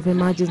Ministry of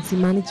Emergency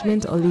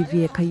Management,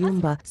 Olivier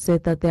Kayumba,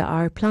 said that there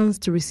are plans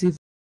to receive.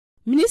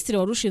 Minisitiri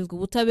warushinzwe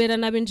ubutabera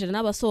n'abinjira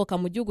n'abasohoka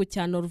mu gihugu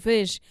cya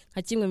Norvège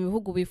nka kimwe mu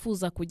bihugu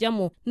bifuza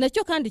kujyamo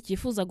nacyo kandi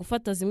kifuza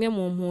gufata zimwe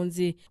mu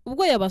mpunzi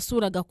ubwo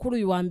yabasuraga kuri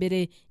uyu wa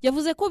mbere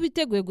yavuze ko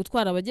biteguye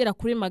gutwara abagera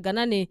kuri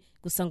 400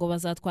 gusa ngo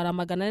bazatwara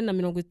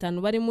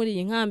 450 bari muri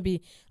iyi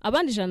nkambi,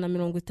 abandi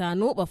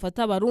 150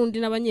 bafata abarundi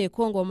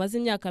n'abanyekongo bamaze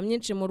imyaka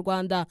myinshi mu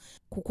Rwanda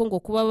kuko ngo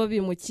kuba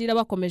babimukira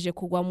bakomeje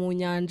kugwa mu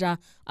nyanja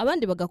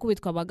abandi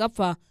bagakubitwa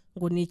bagapfa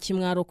ngo ni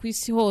ikimwaro ku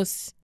isi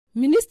hose.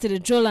 Minister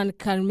Jolan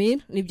Karmir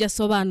nibyo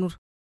asobanura.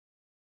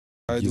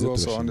 Igihugu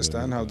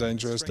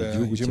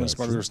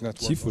cyacu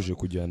cyifuje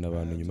kujyana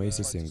abantu nyuma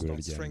y'isesengura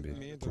rya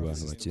mbere ku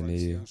bantu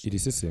bakeneye. Iri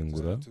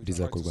sesengura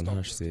rizakorwa na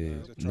HCR,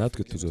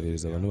 natwe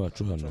tuzohereza abantu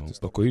bacu hano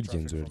bakora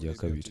igenzura rya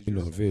kabiri.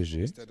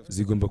 Norvège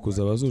zigomba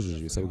kuza abazujuje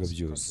ibisabwa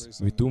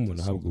byose bituma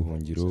umuntu ahabwa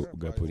ubuhungiro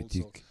bwa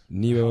politiki.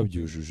 Niba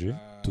babyujuje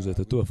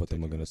tuzahita tubafata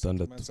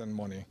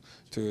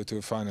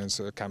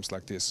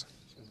 600.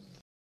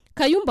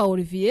 Kayumba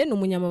Olivier ni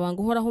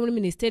umunyamabanga uhoraho muri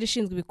Minisiteri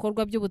ishinzwe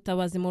ibikorwa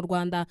by'ubutabazi mu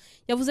Rwanda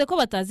yavuze ko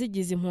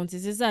batazigize impunzi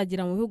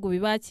zizagira mu bihugu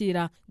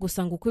bibakira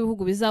gusa ngo uko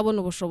ibihugu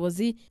bizabona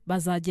ubushobozi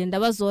bazagenda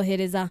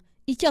bazohereza.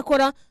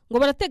 Icyakora ngo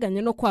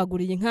barateganya no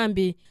kwagura iyi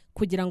nkambi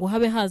kugira ngo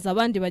habe haza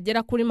abandi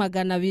bagera kuri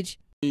 200.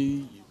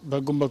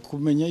 Bagomba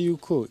kumenya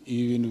yuko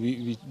ibi bintu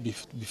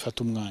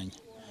bifata umwanya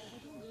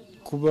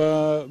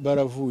kuba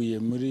baravuye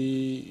muri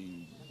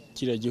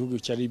kiriya gihugu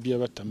cya Libya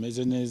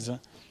batameze neza.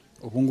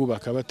 Ubungu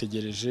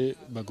bakabategereje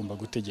bagomba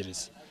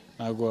gutegereza,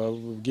 ntago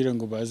babwire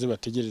ngo baze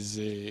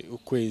bategereze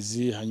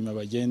ukwezi hanyuma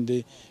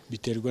bagende,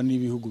 biterwa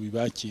n'ibihugu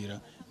bibakira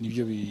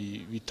nibyo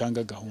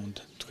bitanga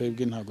gahunda.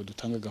 Twebwe ntago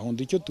dutanga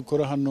gahunda, icyo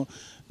dukora hano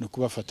no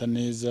kubafata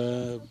neza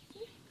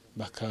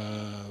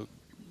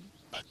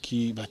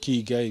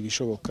bakiga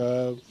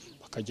ibishoboka,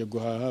 bakajya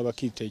guhaha,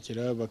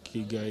 bakitekera,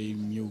 bakiga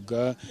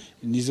imyuga.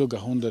 Nizo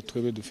gahunda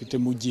twebe dufite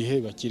mu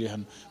gihe bakiri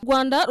hano.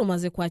 Rwanda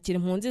rumaze kwakira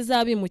impunzi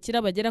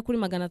z'abimukira bagera kuri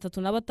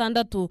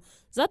 306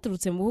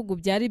 zaturutse mu bihugu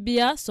bya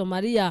Libya,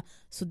 Somalia,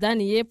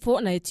 Sudani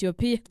y'Epfo na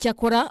Ethiopia.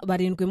 Cyakora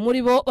 7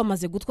 muri bo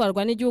bamaze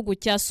gutwarwa n'igihugu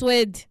cya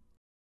Sweden.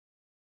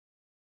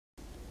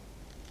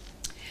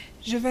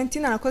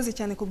 Juventine arakoze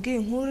cyane kubw'iyi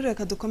nkuru.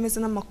 Reka dukomeze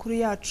n'amakuru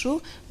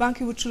yacu.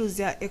 Banki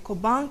y'ubucuruzi ya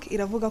Ecobank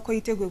iravuga ko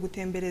yiteguye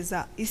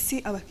gutembereza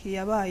isi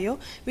abakiriya bayo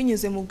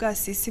binyuze mu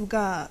bwasisi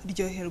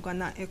bwaryoherwa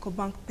na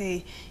Ecobank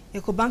Pay.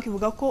 Ecobank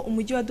ivuga ko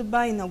umujyi wa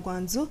Dubai na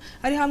Gwanzu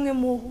ari hamwe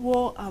mu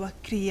bo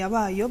abakiriya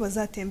bayo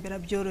bazatembera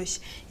byoroshye.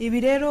 Ibi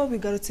rero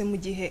bigarutse mu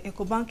gihe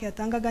Ecobank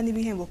yatangaga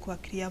n'ibihembo ku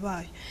bakiriya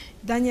bayo.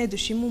 Daniel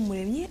Dushima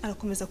Umuremyi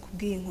arakomeza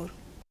kubw'iyi nkuru.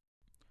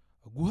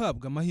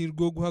 guhabwa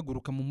amahirwe yo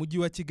guhaguruka mu mujyi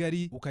wa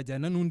Kigali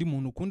ukajyana n'undi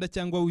muntu ukunda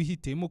cyangwa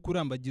wihitemo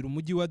kurambagira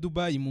umujyi wa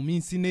Dubai mu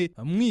minsi 4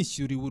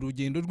 amwishyuriwe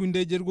urugendo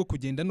rw'indege rwo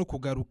kugenda no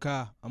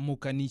kugaruka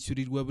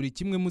mukanishyurirwa buri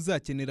kimwe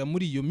muzakenera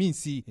muri iyo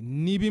minsi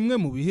ni bimwe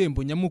mu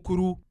bihembo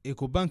nyamukuru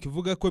Ecobank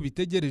ivuga ko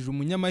bitegereje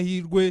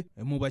umunyamahirwe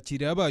mu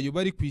bakiriya bayo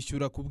bari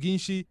kwishyura ku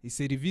bwinshi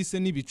serivisi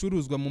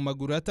n'ibicuruzwa mu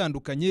maguru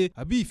atandukanye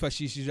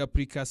abifashishije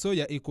application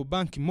ya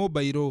Ecobank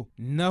Mobile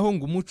naho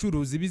ngo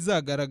umucuruzi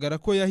bizagaragara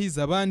ko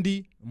yahize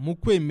abandi mu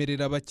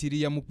kwemerera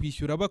abakiriya mu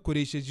kwishyura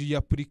bakoresheje iyi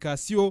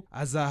application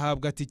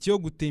azahabwa tike yo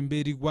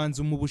gutembera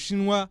igwanzu mu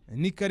Bushinwa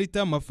n'ikarita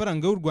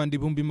y'amafaranga y'u Rwanda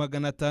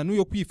 500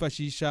 yo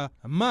kwifashisha.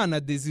 Mana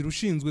Desire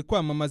ushinzwe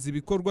kwamamaza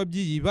ibikorwa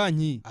by'iyi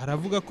banki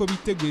aravuga ko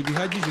biteguye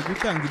bihagije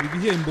gutanga ibi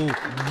bihembo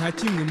nka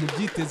kimwe mu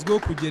byitezweho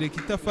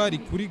kugereka itafari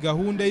kuri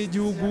gahunda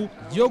y'igihugu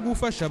yo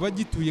gufasha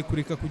abagituye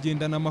kureka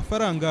kugendana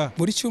amafaranga.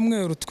 Muri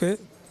cyumweru twe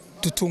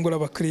dutungura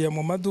abakiriya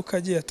mu maduka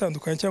agiye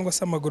atandukanye cyangwa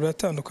se amaguru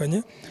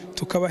atandukanye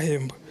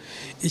tukabahemba.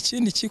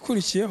 Ikindi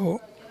kikurikiyeho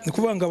ni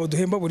kuvuga ngo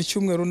duhemba buri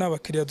cyumweru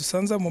n'abakiriya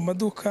dusanza mu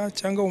maduka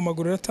cyangwa mu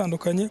maguru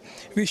atandukanye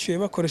bishyuye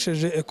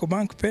bakoresheje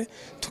Ecobank Pay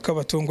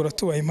tukabatungura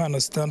tubaha impano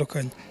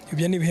zitandukanye.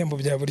 Ibyo ni ibihembo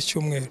bya buri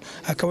cyumweru.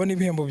 Hakaba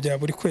n'ibihembo bya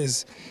buri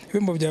kwezi.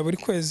 Ibihembo bya buri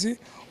kwezi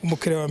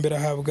umukiriya wa mbere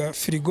ahabwa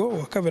firigo,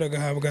 uwa kabiri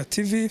agahabwa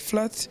TV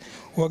flat,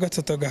 uwa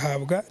gatatu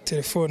agahabwa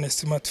telefone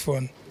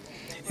smartphone.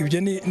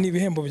 Ibyo ni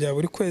ibihembo bya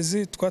buri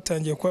kwezi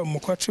twatangiye mu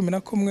kwa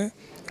 11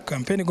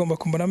 kampeni igomba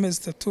kumara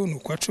amezi 3 no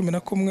kwa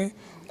 11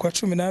 kwa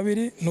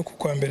 12 no ku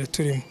kwa mbere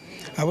turimo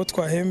abo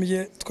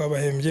twabahembye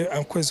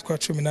kwezi kwa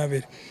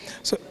 12.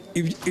 So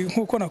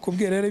nkuko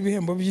nakubwiye rero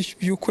ibihembo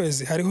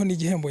by'ukwezi hariho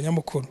n'igihembo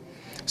nyamukuru.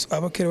 So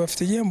abakere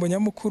bafite igihembo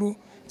nyamukuru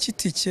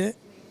kitike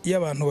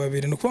y'abantu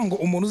babiri. No kuvuga ngo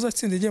umuntu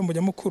uzatsinda igihembo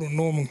nyamukuru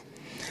n'umwe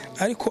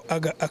ariko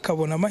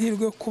akabona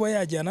amahirwe yo kuba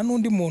yajyana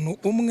n'undi muntu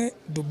umwe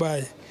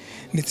Dubai.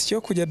 Ni tike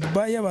yo kujya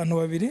Dubai y'abantu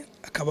babiri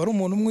akaba ari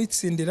umuntu umwe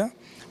itsindira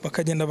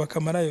bakagenda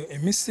bakamarayo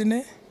iminsi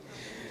 4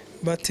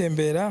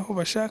 batembera aho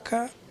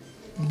bashaka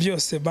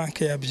byose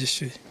banki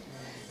yabyishyuye.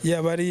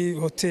 Yaba ari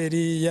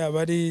hoteli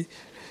yaba ari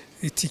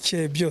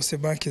itike byose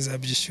banki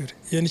zabyishyura.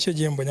 Iyo nicyo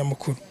gihembo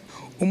nyamukuru.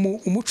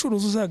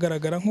 Umucuruzi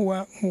uzagaragara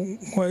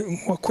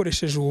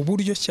nk'uwakoresheje ubu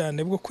buryo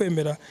cyane bwo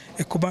kwemera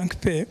Ecobank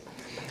Pay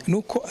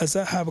nuko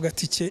azahabwa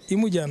tike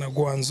imujyana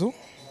Gwanzu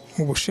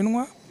mu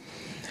Bushinwa.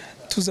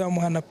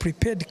 Tuzamuhana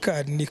prepaid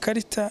card ni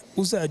karita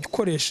uzajya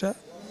ukoresha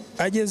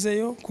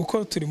agezeyo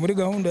kuko turi muri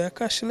gahunda ya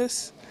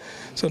cashless.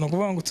 So no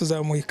kuvuga ngo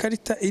tuzamuha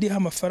ikarita iriho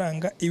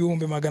amafaranga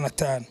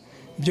 500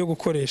 byo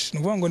gukoresha. No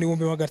kuvuga ngo ni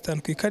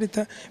 500 ku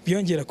ikarita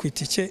byongera ku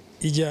itike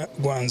ijya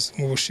Gwanzu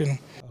mu Bushinwa.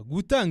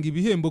 Gutanga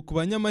ibihembo ku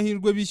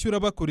banyamahirwe bishyura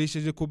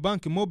bakoresheje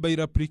Ecobank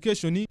Mobile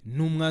Application ni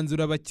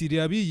umwanzuro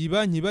abakiriya b'iyi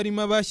banki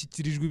barimo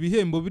bashyikirijwe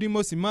ibihembo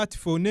birimo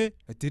smartphone,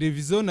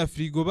 televiziyo na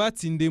frigo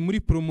batsindiye muri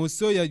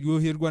promotion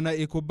yaryoherwa na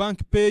Ecobank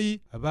Pay.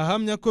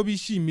 Abahamya ko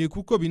bishimiye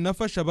kuko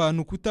binafasha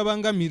abantu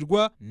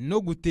kutabangamirwa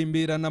no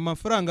gutemberana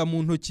amafaranga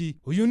mu ntoki.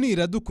 Uyu ni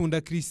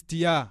Iradukunda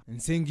Christian,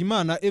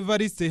 Nsengimana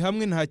Evariste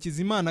hamwe na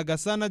Hakizimana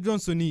Gasana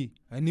Johnson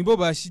nibo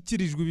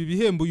bashyikirijwe ibi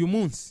bihembo uyu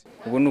munsi.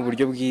 Ubu ni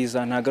uburyo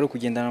bwiza ntago ari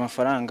kugendana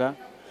amafaranga.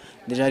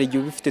 Deje hari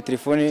igihe ufite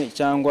telefone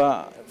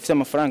cyangwa ufite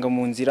amafaranga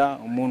mu nzira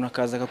umuntu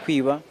akaza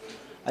akakwiba,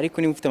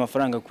 ariko niba ufite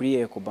amafaranga kuri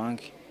Ecobank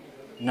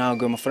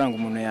ntago amafaranga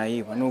umuntu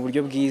yayiba. Ni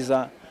uburyo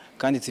bwiza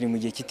kandi turi mu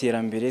gihe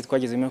cy'iterambere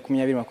twageze muri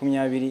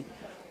 2020.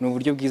 Ni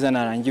uburyo bwiza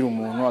narangira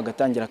umuntu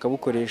agatangira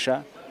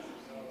akabukoresha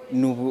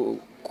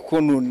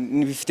kuko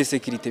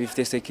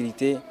bifite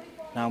security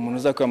nta muntu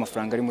uzakora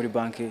amafaranga ari muri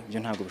banki. Byo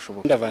ntago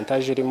bishoboka.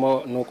 Avantage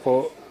irimo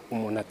nuko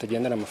umuntu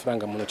atagendana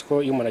amafaranga mu ntoki.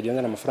 Ko iyo umuntu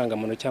agendana amafaranga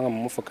mu ntoki cyangwa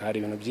mu mufuka hari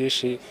ibintu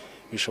byinshi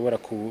bishobora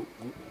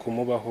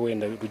kumubaho.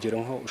 Wenda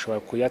urugero nko ushobora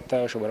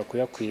kuyata, ushobora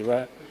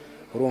kuyakwiba.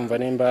 Urumva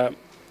nimba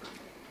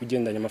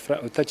ugendanye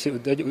amafaranga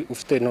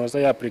ufite ntoza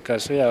ya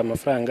application ya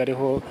amafaranga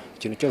ariho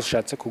ikintu cyose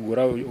ushatse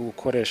kugura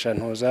ukoresha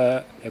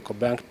ntoza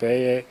Ecobank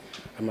Pay,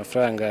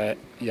 amafaranga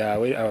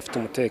yawe abafite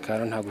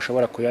umutekano. Ntago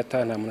ushobora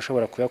kuyata, nta muntu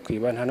ushobora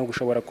kuyakwiba, nta no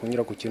gushobora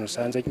kunyura ku kintu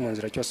usanze mu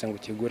nzira cyose ngo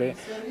ukigure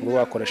ngo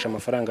wakoresha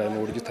amafaranga mu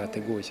buryo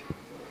utateguye.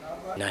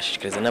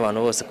 Nashishikariza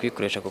n'abantu bose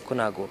kwikoresha kuko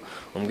nago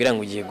umbwira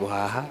ngo ugiye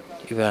guhaha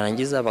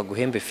ibarangiza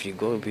baguhembe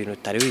frigo ibintu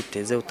utari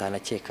witeze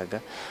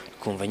utanakekaga.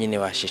 Kumva nyine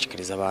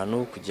bashishikariza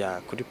abantu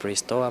kujya kuri Play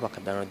Store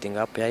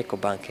bakadownloadinga app ya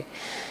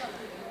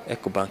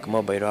Ecobank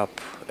Mobile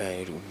App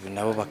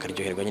nabo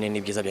bakaryoherwa nyine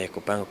n'ibyiza bya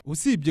Ecobank.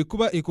 Usibye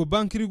kuba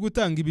Ecobank iri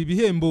gutanga ibi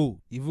bihembo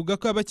ivuga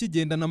ko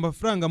abakigendana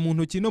amafaranga mu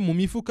ntoki no mu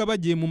mifuka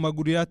bagiye mu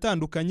maguru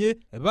atandukanye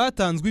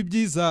batanzwe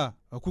ibyiza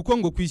kuko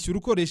ngo kwishyura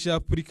ukoresha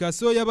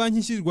application ya banki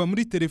ishyirwa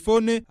muri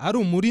telefone ari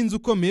umurinzi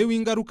ukomeye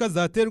w'ingaruka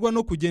zaterwa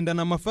no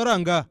kugendana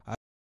amafaranga.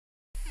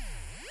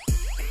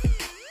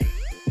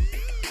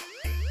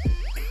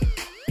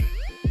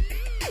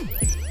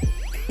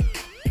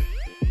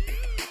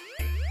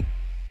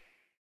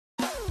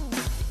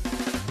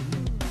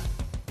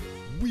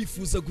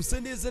 Wifuza gusa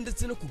neza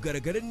ndetse no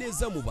kugaragara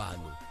neza mu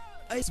bantu?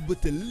 Ice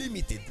Bottle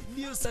Limited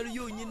niyo salo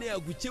yonyine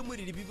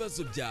yagukemurira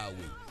ibibazo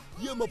byawe.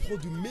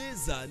 y'amaproduit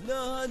meza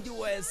n'ahandi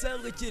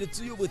wayasanga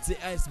keretse uyobotse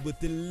Ice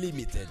Bottle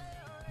Limited.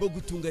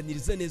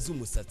 Bagutunganiriza neza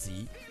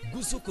umusatsi,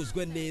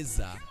 gusokozwa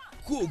neza,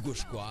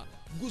 kogoshwa,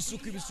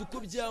 gusuka ibisuko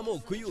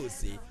by'amoko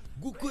yose,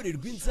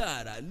 gukorerwa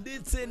inzara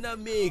ndetse na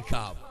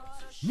make-up.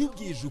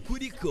 Nubwije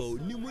ukuri ko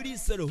ni muri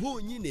salo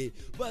honyine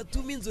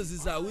batuma inzozi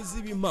zawe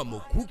ziba impamo,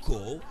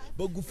 kuko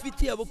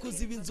bagufitiye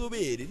abakozi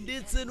b'inzobere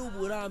ndetse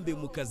n'uburambe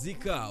mu kazi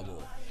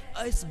kabo.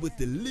 Ice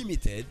Bottle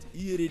Limited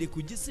iherereye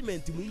ku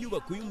Gisimenti mu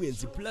nyubako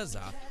y'Umwenzi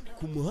Plaza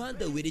ku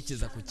muhanda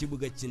werekeza ku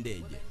kibuga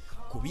cy'indege.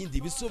 Ku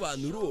bindi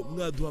bisobanuro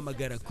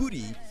mwaduhamagara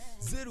kuri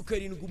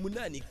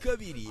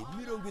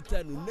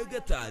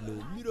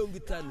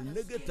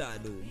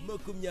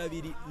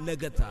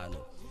 0785555525.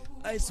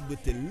 Ice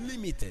Bottle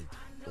Limited,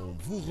 on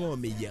vous rend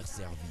meilleur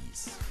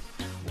service.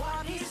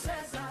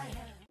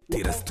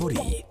 Tera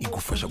Story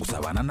igufasha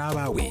gusabana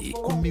n'abawe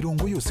ku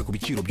mirongo yose ku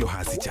biciro byo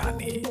hasi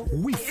cyane.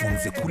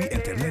 Wifunze kuri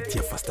internet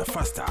ya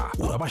fasta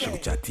urabasha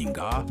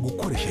guchattinga,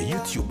 gukoresha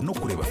YouTube no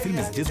kureba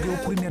filime zigezweho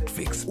kuri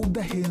Netflix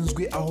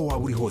udahenzwe aho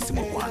waba uri hose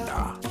mu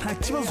Rwanda. Nta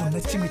kibazo na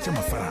kimwe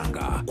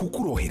cy'amafaranga kuko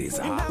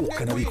urohereza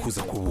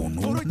ukanabikuza ku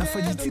buntu na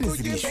fagitire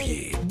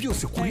zirishyuye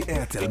byose kuri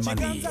Airtel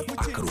Money.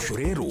 Akarusho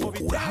rero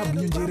urahabwa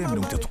inyongera ya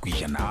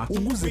 30%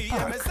 uguze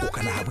pack,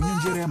 ukanahabwa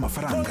inyongera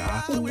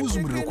y'amafaranga uguze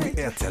umuriro kuri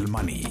Airtel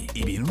Money.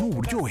 Ibintu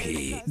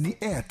n'uburyohe ni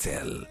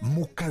Airtel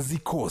mu kazi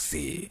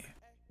kose.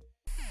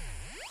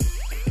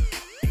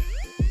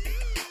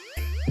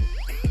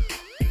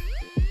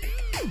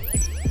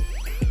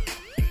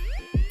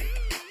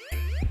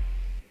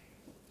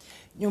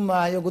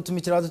 Nyuma yo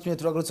gutumikira abadutumye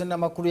turagarutse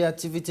n'amakuru ya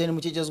TV10 mu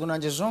kigezwe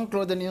nanjye Jean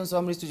Claude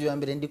Niyonzaba muri studio ya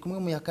mbere, ndi kumwe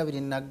mu ya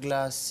kabiri na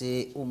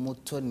Glace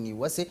Umutoni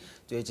wase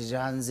tuyekeje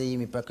hanze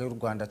y'imipaka y'u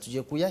Rwanda.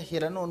 Tugiye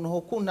kuyahera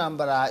noneho ku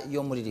ntambara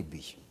yo muri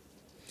Libya.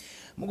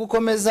 Mu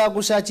gukomeza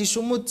gushakisha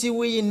umuti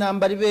w'iyi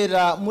ntambara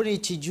ibera muri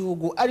iki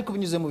gihugu ariko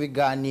binyuze mu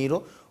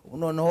biganiro,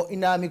 noneho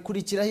inama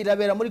ikurikira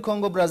irabera muri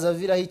Congo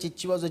Brazzaville aho iki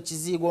kibazo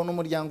kizigwa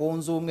n'umuryango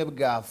wunze ubumwe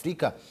bwa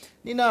Afurika.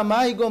 Ni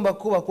inama igomba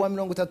kuba kuwa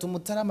 30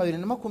 Mutarama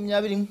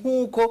 2020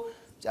 nk'uko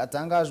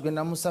byatangajwe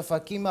na Musa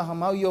Faki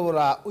Mahamat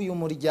uyobora uyu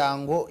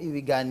muryango.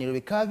 Ibiganiro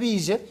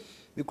bikabije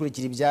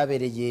bikurikira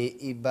ibyabereye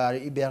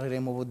i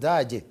Berlin mu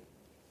Budage.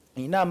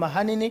 Inama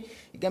hanini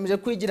igamije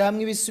kwigira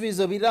hamwe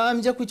ibisubizo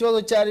birambye ku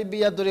kibazo cya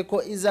Libya, dore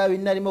ko izaba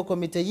inarimo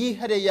komite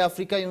yihariye ya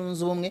Afurika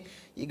yunze ubumwe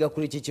yiga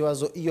kuri iki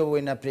kibazo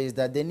iyobowe na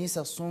Perezida Denis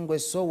Sassou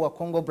Nguesso wa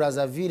Congo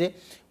Brazzaville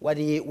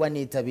wari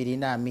wanitabiriye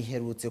inama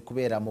iherutse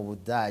kubera mu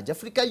Budage.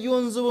 Afurika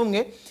yunze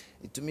ubumwe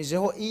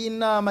itumijeho iyi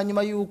nama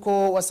nyuma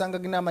yuko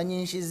wasangaga inama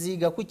nyinshi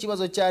ziga ku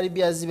kibazo cya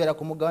Libya zibera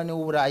ku mugabane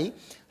w'Uburayi,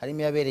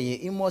 harimo yabereye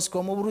i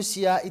Moscow mu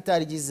Burusiya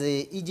itarigize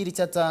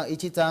igira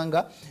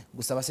ikitanga.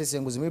 Gusa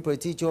abasesenguzi muri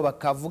politiki bo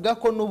bakavuga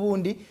ko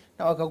nubundi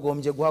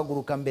nabakagombye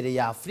guhaguruka mbere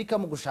ya Afurika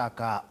mu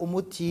gushaka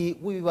umuti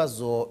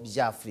w'ibibazo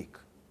bya Afurika.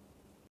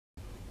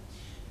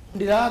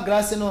 Ndira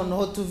Grace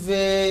noneho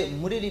tuve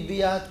muri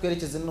Libya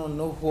twerekeze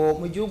noneho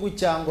mu gihugu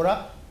cya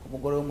Angola.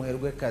 Umugore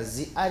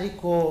w'umuherwekazi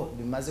ariko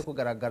bimaze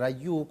kugaragara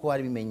yuko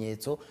hari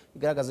ibimenyetso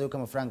bigaragaza yuko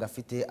amafaranga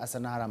afite asa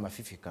n'ahari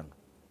amafifikano.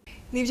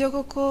 Nibyo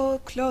koko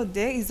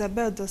Claude.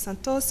 Isabel dos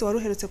Santos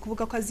waruherutse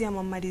kuvuga ko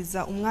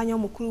aziyamamariza umwanya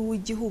w'umukuru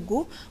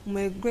w'igihugu,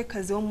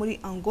 umuherwekazi wo muri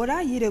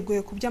Angola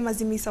yireguye ku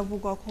by'amazi imisi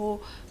avugwa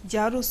ko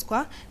bya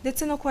ruswa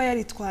ndetse no kuba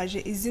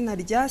yaritwaje izina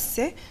rya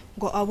se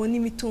ngo abone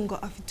imitungo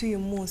afite uyu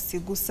munsi.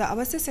 Gusa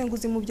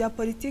abasesenguzi mu bya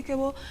politike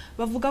bo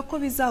bavuga ko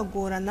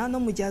bizagorana no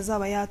mu gihe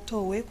azaba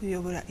yatowe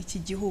kuyobora iki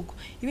gihugu.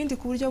 Ibindi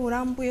ku buryo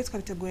burambuye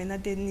twabiteguye na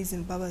Denise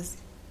Mbabazi.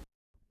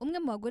 Umwe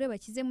mu bagore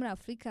bakize muri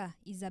Afurika,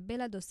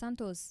 Isabel dos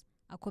Santos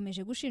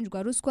akomeje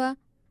gushinjwa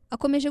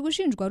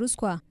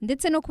ruswa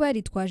ndetse no kuba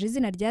yaritwaje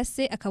izina rya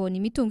se akabona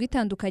imitungo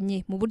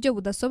itandukanye mu buryo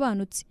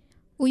budasobanutse.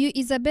 Uyu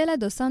Isabel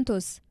dos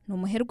Santos ni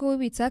umuherwe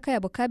w'ibitsa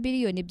akayabo ka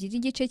biliyoni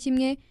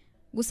 2.1,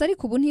 gusa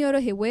ariko ubu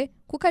ntiyorohewe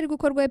kuko ari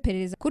gukorwaho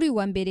iperereza. Kuri uyu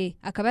wa mbere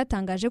akaba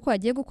yatangaje ko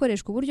agiye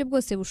gukoreshwa uburyo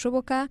bwose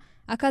bushoboka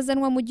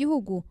akazanwa mu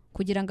gihugu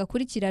kugira ngo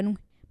akurikiranwe.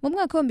 Mu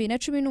mwaka wa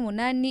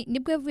 2018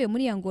 nibwo yavuye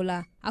muri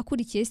Angola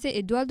akurikiye se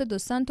Eduardo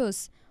dos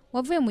Santos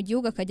wavuye mu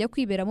gihugu akajya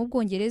kwibera mu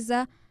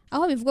Bwongereza,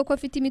 aho bivuga ko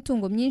afite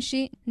imitungo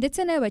myinshi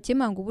ndetse nayo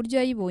bakemanga uburyo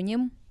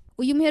yayibonyemo.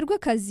 Uyu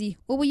muherwekazi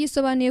ubu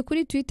yisobanuye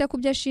kuri Twitter ku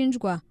byo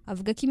ashinjwa,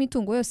 avuga ko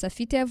imitungo yose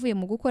afite yavuye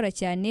mu gukora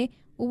cyane,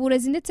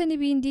 uburezi ndetse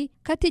n'ibindi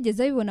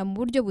katigeze abibona mu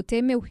buryo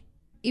butemewe.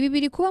 Ibi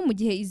biri kuba mu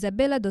gihe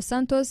Isabel dos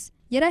Santos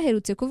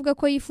yaraherutse kuvuga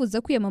ko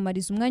yifuza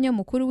kwiyamamariza umwanya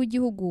w'umukuru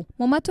w'igihugu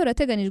mu matora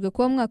ateganijwe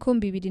kuba mu mwaka wa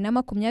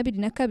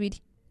 2022.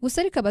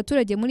 Gusa ariko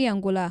abaturage muri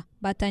Angola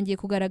batangiye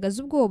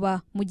kugaragaza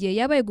ubwoba mu gihe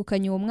yaba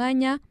yegukanye uwo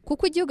mwanya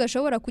kuko igihugu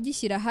ashobora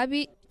kugishyira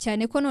habi,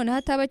 cyane ko none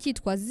hataba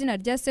cyitwaza izina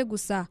rya se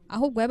gusa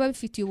ahubwo yaba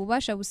bifitiye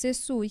ububasha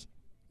busesuye.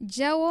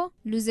 João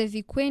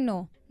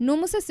Luzeviqueno ni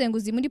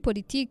umusesenguzi muri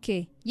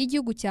politike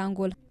y'igihugu cya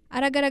Angola.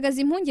 Aragaragaza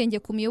impungenge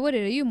ku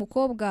miyoborere y'uyu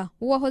mukobwa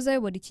uwahoze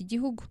ayobora iki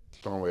gihugu.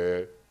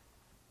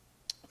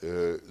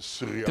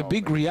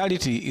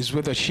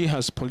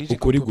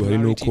 Ukuri guhari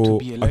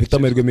nuko afite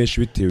amahirwe menshi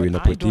bitewe na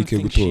politike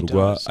yo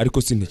gutorwa,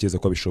 ariko sintekereza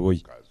ko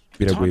abishoboye.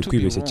 biragoye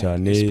kwibeshya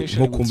cyane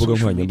nko ku mbuga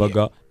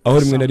nkoranyambaga aho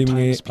rimwe na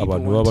rimwe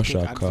abantu baba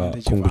bashaka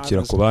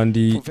kungukira ku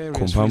bandi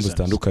ku mpamvu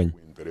zitandukanye.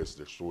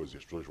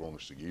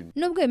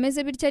 Nubwo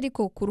bimeze bityo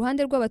ariko ku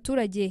ruhande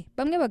rw'abaturage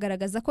bamwe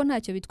bagaragaza ko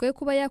ntacyo bitwaye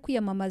kuba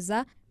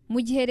yakwiyamamaza mu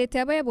gihe leta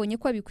yaba yabonye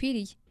ko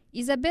abikwiriye.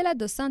 Isabela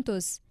dos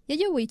Santos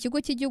yayoboye ikigo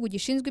cy'igihugu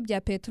gishinzwe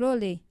ibya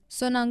peterole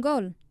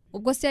Sonangol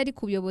ubwo se yari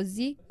ku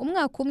buyobozi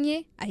umwaka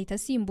umwe ahita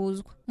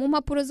asimbuzwa. Mu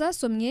mpapuro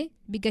zasomwe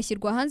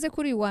bigashyirwa hanze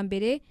kuri uyu wa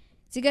mbere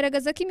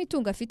zigaragaza ko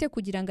imitungo afite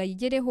kugira ngo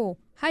ayigereho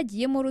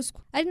hagiyemo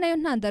ruswa, ari nayo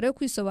ntandaro yo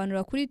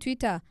kwisobanura kuri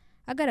Twitter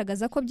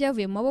agaragaza ko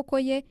byavuye mu maboko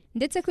ye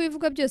ndetse ko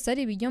ibivuga byose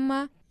ari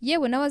ibinyoma,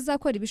 yewe nawe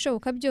azakora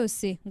ibishoboka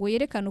byose ngo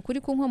yerekane ukuri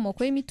ku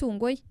nkomoko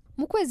y'imitungo ye.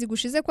 Mu kwezi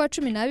gushize kwa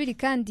 12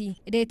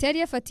 kandi leta yari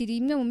yafatiriye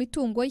imwe mu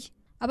mitungo ye.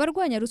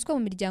 Abarwanya ruswa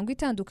mu miryango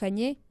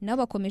itandukanye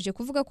nabo bakomeje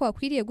kuvuga ko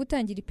akwiriye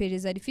gutangira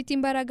iperereza rifite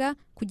imbaraga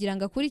kugira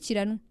ngo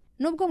akurikiranwe,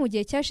 nubwo mu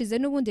gihe cyashize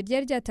n'ubundi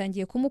ryari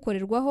ryatangiye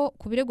kumukorerwaho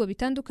ku birego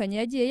bitandukanye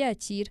yagiye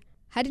yakira.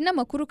 Hari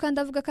n'amakuru kandi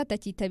avuga ko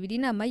atakitabira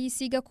inama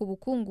y'isiga ku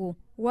bukungu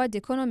World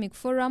Economic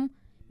Forum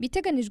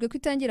biteganijwe ko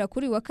itangira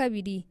kuri wa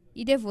kabiri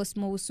i Davos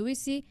mu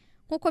Busuwisi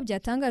nk'uko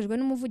byatangajwe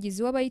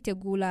n'umuvugizi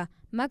w'abayitegura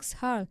Max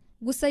Hall.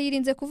 Gusa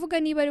yirinze kuvuga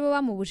niba ari bo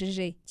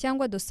bamubujije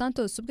cyangwa Dos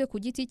Santos ubwe ku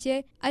giti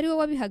cye ari we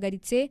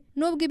wabihagaritse,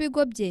 nubwo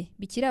ibigo bye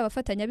bikiri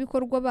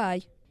abafatanyabikorwa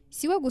bayo.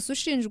 Si we gusa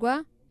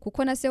ushinjwa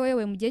kuko na se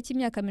wewe mu gihe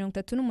cy'imyaka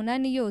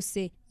 38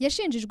 yose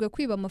yashinjijwe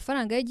kwiba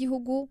amafaranga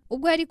y'igihugu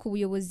ubwo yari ku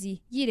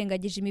buyobozi,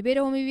 yirengagije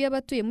imibereho mibi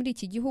y'abatuye muri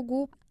iki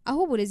gihugu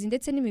aho uburezi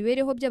ndetse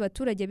n'imibereho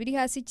by'abaturage biri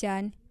hasi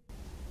cyane.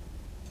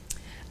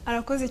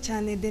 Arakoze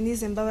cyane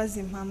Denise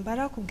Mbabazi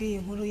Mpambara kubwiye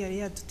inkuru yari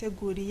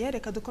yaduteguriye.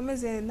 Reka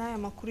dukomeze n'aya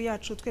makuru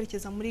yacu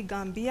twerekeza muri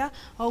Gambia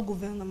aho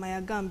guverinoma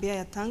ya Gambia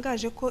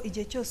yatangaje ko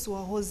igihe cyose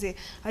wahoze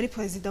ari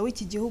perezida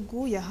w'iki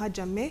gihugu Yahya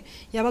Jammeh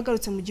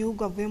yabagarutse mu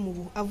gihugu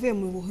avuye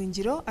mu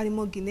buhungiro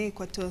arimo Guinea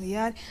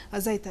Equatorial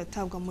azahita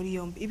atabwa muri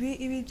yombi.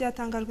 Ibi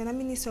byatangajwe na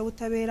Minisitiri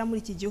w'Ubutabera muri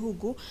iki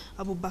gihugu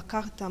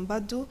Abubakar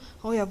Tambadou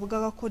aho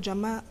yavugaga ko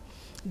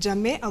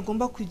Jammeh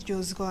agomba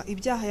kuryozwa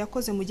ibyaha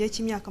yakoze mu gihe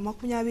cy'imyaka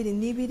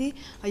 22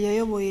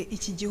 yayoboye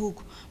iki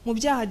gihugu. Mu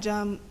byaha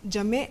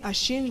Jammeh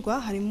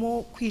ashinjwa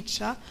harimo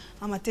kwica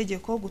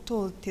amategeko,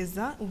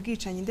 gutoteza,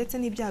 ubwicanyi ndetse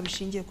n'ibyaha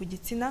bishingiye ku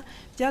gitsina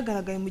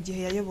byagaragaye mu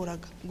gihe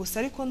yayoboraga. Gusa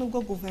ariko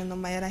nubwo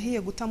guverinoma yarahiye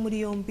guta muri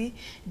yombi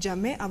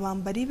Jammeh,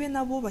 abambari be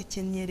nabo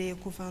bakenyereye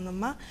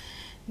guverinoma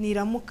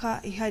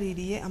niramuka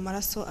ihaririye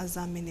amaraso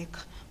azameneka.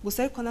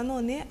 Gusa ariko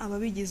nanone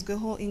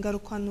ababigizweho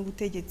ingaruka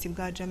n'ubutegetsi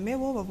bwa Jammeh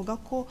bo bavuga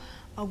ko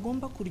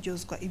agomba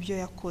kuryozwa ibyo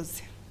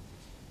yakoze.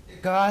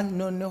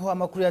 Noneho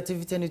amakuru ya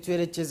TV10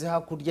 twerekeze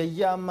hakurya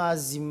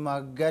y'amazi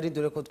magari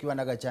dore ko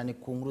twibanaga cyane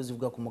ku nkuru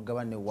zivuga ku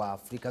mugabane wa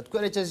Afrika.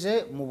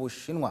 Twerekeje mu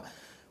Bushinwa.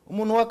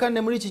 Umuntu wa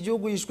kane muri iki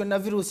gihugu yishwe na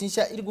virusi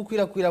nshya iri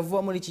gukwirakwira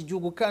vuba muri iki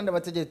gihugu kandi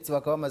abategetsi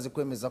bakaba bamaze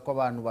kwemeza ko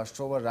abantu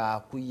bashobora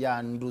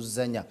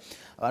kuyanduzanya.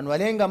 Abantu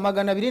barenga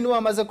 200 nibo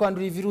bamaze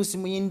kwandura virusi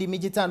mu yindi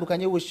mijyi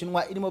itandukanye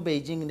y'Ubushinwa irimo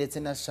Beijing ndetse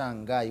na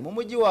Shanghai. Mu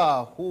mujyi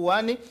wa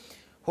Wuhan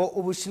ho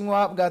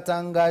Ubushinwa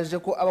bwatangaje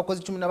ko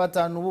abakozi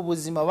 15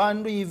 b'ubuzima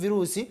banduye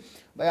virusi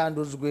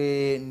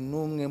bayandujwe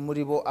n'umwe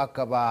muri bo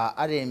akaba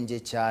arembye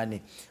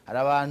cyane. Hari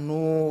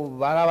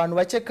abantu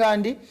bake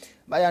kandi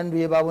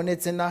bayanduye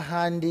babonetse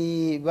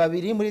n'ahandi,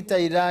 babiri muri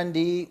Thailand,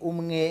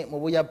 umwe mu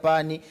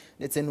Buyapani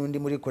ndetse n'undi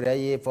muri Korea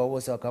y'Epfo,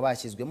 bose bakaba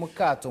bashyizwe mu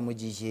kato mu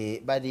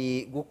gihe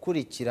bari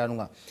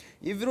gukurikiranwa.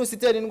 Iyi virusi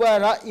itera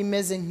indwara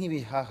imeze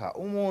nk'ibihaha.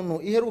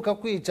 Umuntu iheruka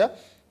kwica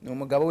ni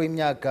umugabo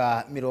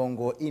w'imyaka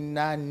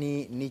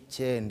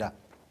 89.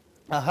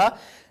 Aha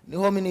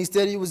niho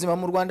Minisiteri y'Ubuzima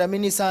mu Rwanda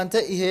Minisante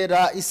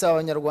ihera isaba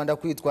abanyarwanda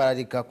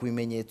kwitwararika ku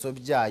bimenyetso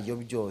byayo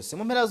byose.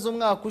 Mu mpera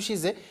z'umwaka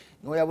ushize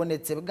niho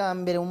yabonetse bwa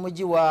mbere mu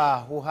mujyi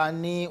wa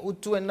Wuhan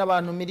utuwe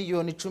n'abantu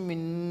miliyoni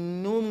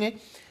 11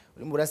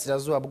 uri mu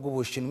burasirazuba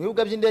bw'Ubushinwa.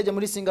 Ibibuga by'indege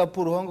muri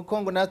Singapore, Hong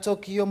Kong na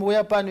Tokyo mu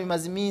Buyapani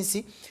bimaze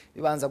iminsi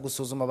bibanza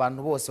gusuzuma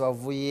abantu bose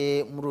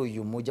bavuye muri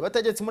uyu mujyi.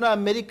 Abategetsi muri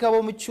Amerika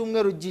bo mu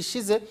cyumweru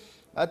gishize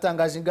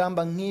batangaje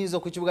ingamba nk'izo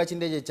ku kibuga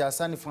cy'indege cya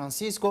San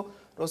Francisco,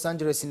 Los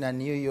Angeles na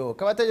New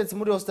York. Abategetsi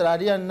muri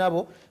Australia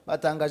nabo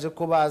batangaje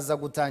ko baza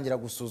gutangira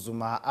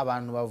gusuzuma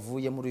abantu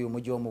bavuye muri uyu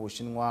mujyi wo mu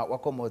Bushinwa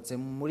wakomotse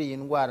muri iyi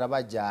ndwara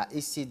bajya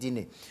i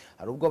Sydney.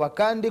 Hari ubwoba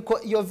kandi ko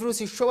iyo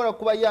virusi ishobora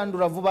kuba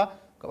yandura vuba,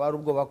 akaba ari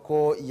ubwoba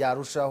ko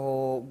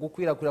yarushaho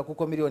gukwirakwira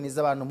kuko miliyoni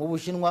z'abantu mu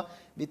Bushinwa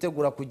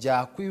bitegura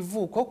kujya ku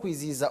ivuko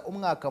kwizihiza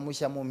umwaka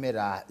mushya mu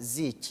mpera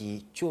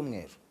z'iki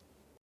cyumweru.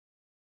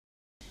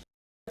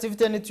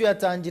 TV10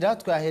 tuyatangira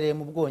twahereye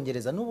mu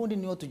Bwongereza, n'ubundi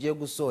niho tugiye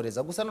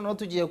gusoreza. Gusa noneho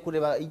tugiye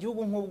kureba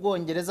igihugu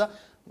nk'Ubwongereza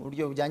mu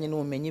buryo bujyanye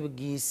n'ubumenyi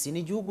bw'isi. Ni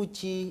igihugu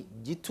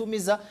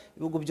gitumiza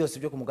ibihugu byose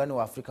byo ku mugabane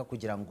wa Afrika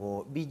kugira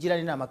ngo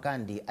bigirane inama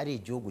kandi ari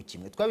igihugu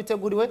kimwe.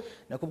 Twabiteguriwe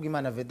na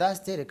Kubwimana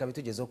Vedaste, reka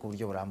bitugezeho ku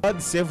buryo burambuye.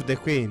 God save the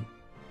queen.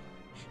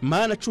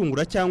 Mana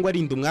cungura cyangwa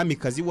rinda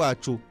umwamikazi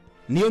wacu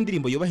niyo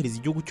ndirimbo yubahiriza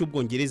igihugu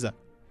cy'Ubwongereza.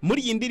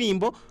 Muri iyi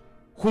ndirimbo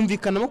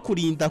humvikanamo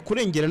kurinda,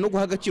 kurengera no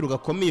guha agaciro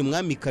gakomeye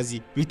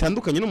umwamikazi,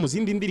 bitandukanye no mu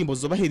zindi ndirimbo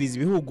zubahiriza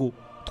ibihugu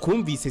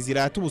twumvise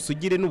zirata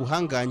ubusugire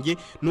n'ubuhangange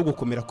no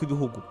gukomera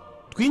kw'ibihugu.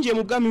 twinjiye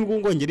mu bwami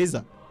bw'Ubwongereza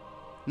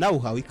nawe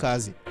uhawe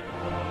ikaze.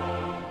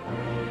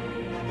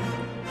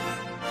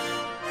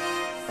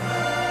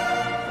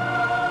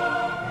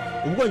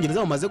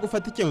 Ubwongereza bumaze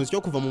gufata icyemezo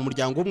cyo kuva mu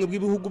muryango umwe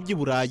bw'ibihugu by'i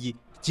Burayi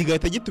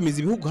kigahita gitumiza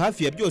ibihugu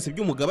hafi ya byose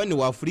by'umugabane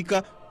wa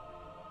Afurika.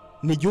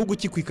 Ni igihugu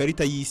ki ku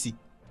ikarita y'isi.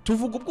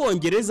 Tuvuga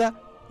Ubwongereza,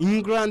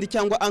 England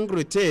cyangwa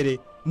Angleterre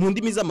mu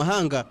ndimi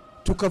z'amahanga,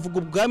 tukavuga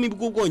ubwami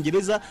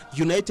bw'Ubwongereza,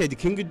 United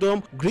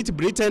Kingdom, Great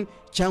Britain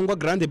cyangwa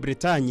Grande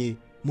Bretagne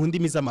mu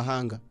ndimi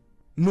z'amahanga.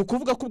 Ni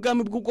ukuvuga ko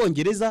ubwami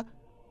bw'Ubwongereza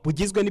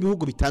bugizwe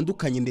n'ibihugu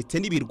bitandukanye ndetse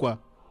n'ibirwa.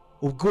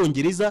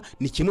 Ubwongereza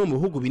ni kimwe mu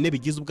bihugu bine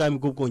bigize ubwami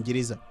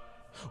bw'Ubwongereza.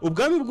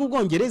 Ubwami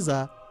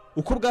bw'Ubwongereza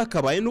uko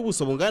bwakabaye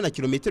n'ubuso bungana na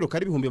kilometero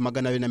kare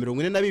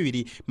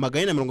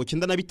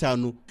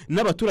 242,195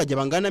 n'abaturage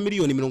bangana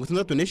miliyoni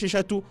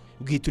 66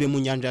 bwiture mu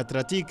nyanja ya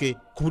Atlantique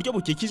ku buryo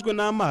bukikijwe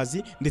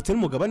n'amazi ndetse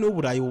n'umugabane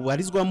w'Uburayi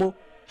bubarizwamo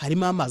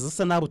harimo amazi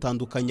asa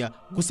n'abutandukanya.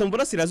 Gusa mu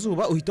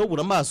burasirazuba uhita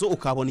ubura amaso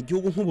ukabona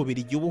igihugu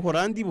nk'Ububirigi,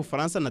 Ubuholandi,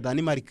 Bufaransa na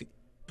Denmark.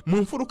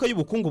 Mu mfuruka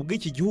y'ubukungu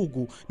bw'iki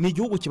gihugu ni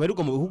igihugu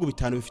kibarirwa mu bihugu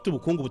bitanu bifite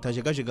ubukungu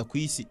butajegajega ku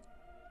isi,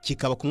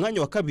 kikaba ku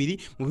mwanya wa kabiri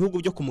mu bihugu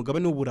byo ku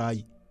mugabane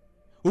w'Uburayi.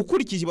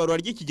 Ukurikije ibarura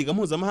ry'ikigega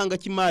mpuzamahanga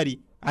cy'imari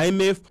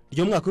IMF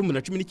ryo mwaka wa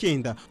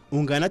 2019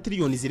 ungana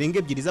trillioni zirenga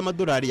 2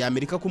 z'amadolari ya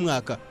Amerika ku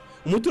mwaka.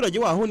 Umuturage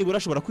waho nibura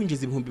ashobora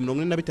kwinjiza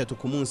 43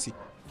 ku munsi.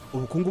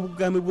 Ubukungu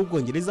bw'ubwami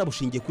bw'Ubwongereza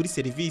bushingiye kuri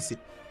serivisi.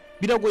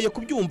 Biragoye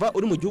kubyumva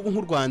uri mu gihugu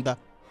nk'u Rwanda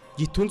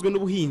gitunzwe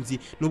n'ubuhinzi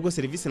nubwo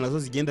serivisi nazo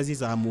zigenda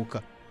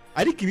zizamuka.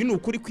 Ariko ibi ni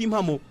ukuri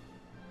kw'impamo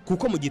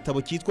kuko mu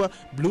gitabo cyitwa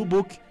Blue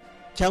Book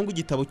cyangwa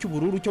igitabo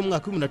cy'ubururu cyo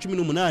mwaka wa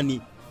 2018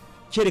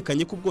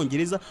 cyerekanye ko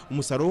Ubwongereza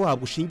umusaruro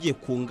wabwo ushingiye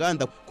ku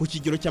nganda ku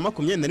kigero cya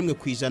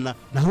 21%,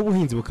 naho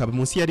ubuhinzi bukaba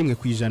munsi ya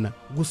 1%.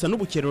 Gusa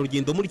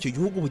n'ubukerarugendo muri icyo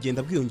gihugu bugenda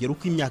bwiyongera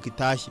uko imyaka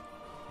itashye.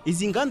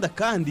 Izi nganda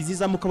kandi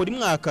zizamuka buri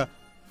mwaka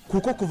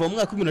kuko kuva mu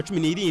mwaka wa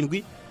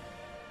 2017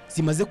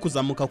 zimaze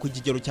kuzamuka ku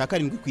kigero cya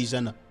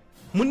 7%.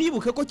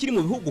 Munibuke ko kiri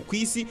mu bihugu ku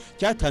isi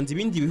cyatanze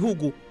ibindi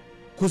bihugu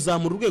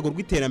kuzamura urwego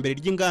rw'iterambere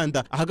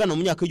ry'inganda ahagana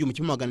mu myaka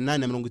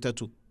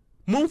y'1830.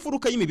 Mu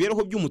mfuruka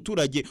y'imibereho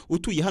by'umuturage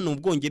utuye hano mu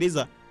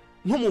Bwongereza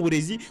nko mu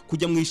burezi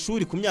kujya mu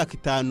ishuri ku myaka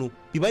 5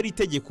 biba ari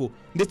itegeko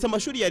ndetse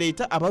amashuri ya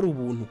leta aba ari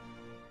ubuntu.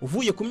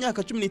 Uvuye ku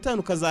myaka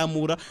 15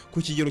 kazamura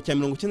ku kigero cya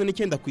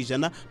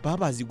 99% baba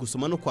bazi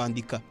gusoma no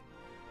kwandika.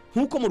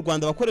 Nkuko mu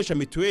Rwanda bakoresha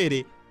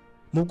mituwele,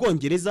 mu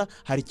Bwongereza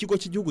hari ikigo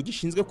cy'igihugu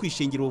gishinzwe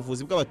kwishingira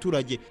ubuvuzi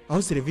bw'abaturage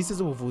aho serivisi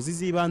z'ubuvuzi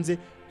zibanze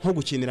nko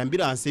gukenera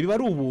ambulance biba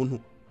ari ubuntu.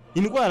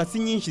 Indwara si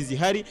nyinshi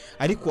zihari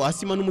ariko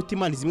asima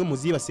n'umutima ni zimwe mu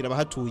zibasira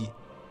abahatuye.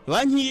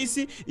 Banki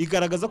y'isi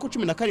igaragaza ko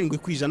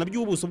 17%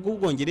 by'ubuso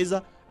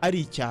bw'Ubwongereza ari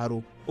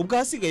icyaro,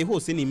 ubwasigaye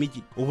hose ni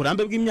imijyi.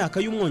 Uburambe bw'imyaka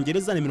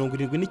y'Umwongereza ni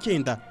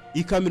 79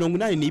 ikaba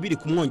 82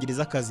 ku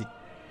Mwongereza kazi.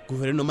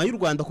 Guverinoma y'u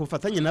Rwanda ku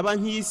bufatanye na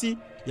Banki y'isi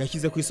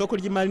yashyize ku isoko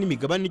ry'imari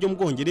n'imigabane ryo mu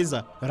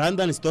Bwongereza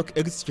London Stock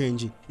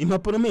Exchange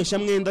impapuro mpesha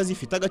mwenda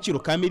zifite agaciro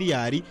ka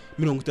miliyari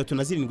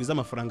 37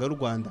 z'amafaranga y'u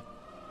Rwanda.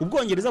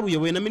 Ubwongereza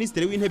buyobowe na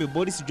Minisitiri w'Intebe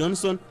Boris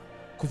Johnson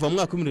kuva mu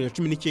mwaka wa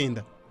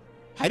 2019.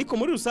 Ariko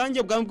muri rusange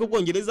ubwami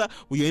bw'Ubwongereza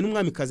buyobowe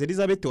n'umwamikazi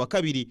Elizabeth wa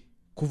kabiri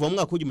kuva mu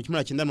mwaka wa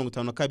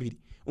 1952.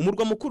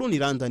 Umurwa mukuru ni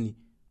London.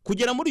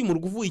 Kugera muri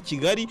murwa uvuye i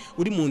Kigali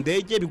uri mu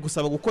ndege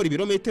bigusaba gukora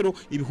ibirometero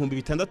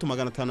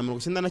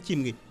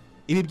 6591.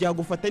 Ibi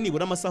byagufata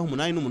nibura amasaha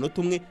 8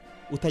 n'umunota umwe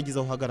utagize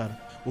aho uhagarara.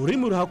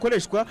 Ururimi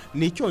ruhakoreshwa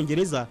ni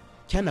Icyongereza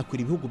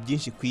cyanakwira ibihugu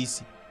byinshi ku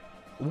isi.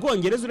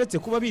 Ubwongereza uretse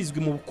kuba bizwi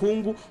mu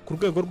bukungu ku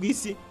rwego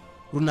rw'isi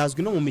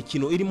runazwi no mu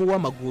mikino irimo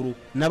w'amaguru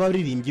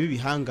n'abaririmbyi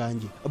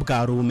b'ibihangange.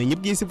 Bwari ubumenyi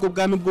bw'isi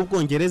bw'ubwami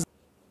bw'Ubwongereza.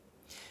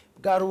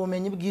 Bwari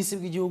ubumenyi bw'isi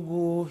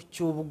bw'igihugu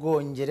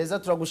cy'Ubwongereza.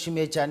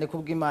 Turagushimiye cyane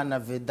kubw'Imana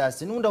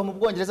Vedas. Nunda mu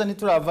Bwongereza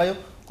ntituravayo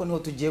ko niho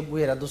tugiye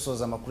guhera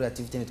dusoza amakuru ya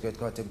TV10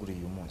 twabateguriye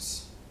uyu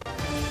munsi.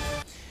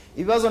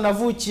 Ibibazo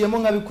navukiyemo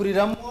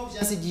nkabikuriramo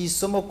byasigiye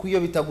isomo kuyo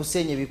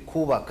bitagusenye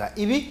bikubaka.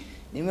 Ibi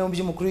nimwe mu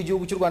by'umukuru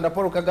w'igihugu cy'u Rwanda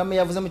Paul Kagame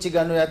yavuze mu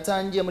kiganiro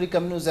yatangiye muri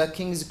kaminuza ya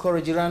King's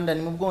College London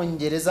mu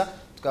Bwongereza.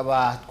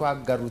 Tukaba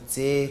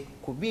twagarutse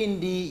ku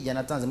bindi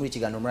yanatanze muri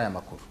kiganiro muri aya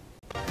makuru.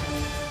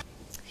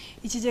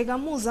 Ikigega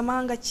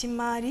mpuzamahanga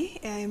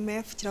cy'imari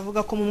AMF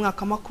kiravuga ko mu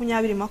mwaka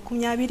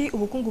 2020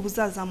 ubukungu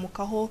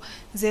buzazamukaho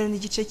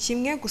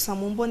 0.1 gusa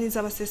mu mboni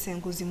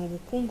z'abasesenguzi mu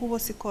bukungu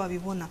bose ko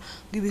babibona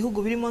ngo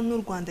ibihugu birimo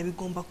n'u Rwanda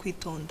bigomba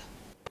kwitonda.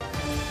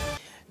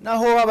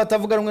 Naho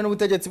abatavuga rumwe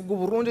n'ubutegetsi bw'u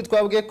Burundi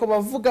twabwiye ko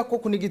bavuga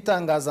ko kuniga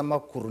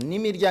itangazamakuru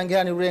n'imiryango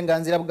iharanira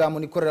uburenganzira bwa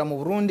muntu ikorera mu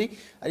Burundi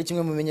ari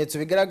kimwe mu bimenyetso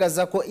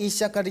bigaragaza ko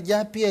ishyaka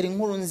rya Pierre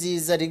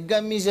Nkurunziza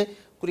rigamije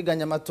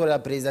kuriganya amatora ya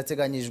perezida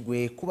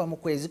ateganyijwe kuba mu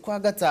kwezi kwa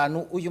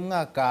gatanu uyu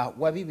mwaka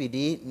wa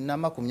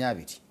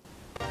 2020.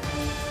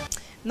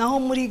 Naho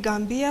muri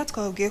Gambia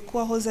twabwiye ko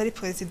wahoze ari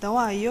perezida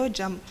wayo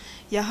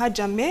Yahya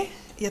Jammeh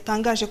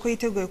yatangaje ko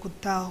yiteguye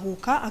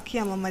gutahuka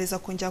akiyamamariza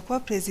kongera kuba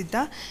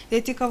perezida.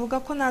 Leta ikavuga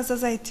ko naza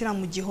azahitira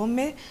mu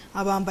gihome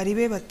abambari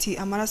be bati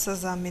amaraso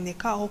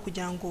azameneka aho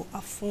kugira ngo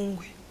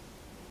afungwe.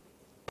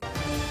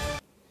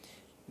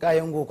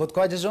 Gayo nguko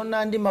twagejeho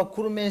n'andi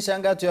makuru menshi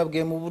anga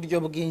tuyabwiye mu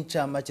buryo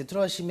bw'incamake.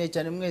 Turabashimiye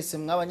cyane mwese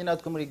mwabanye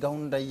natwe muri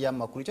gahunda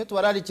y'amakuru. Icyo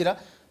tubararikira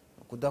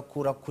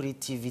kudakura kuri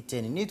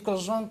TV10. Nitwa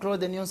Jean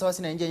Claude Niyonsaba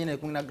sinenge nyine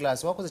kumwe na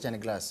Glass. Wakoze cyane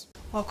Glass.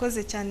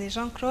 Wakoze cyane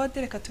Jean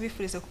Claude, reka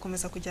tubifurize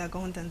gukomeza kugira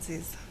gahunda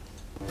nziza.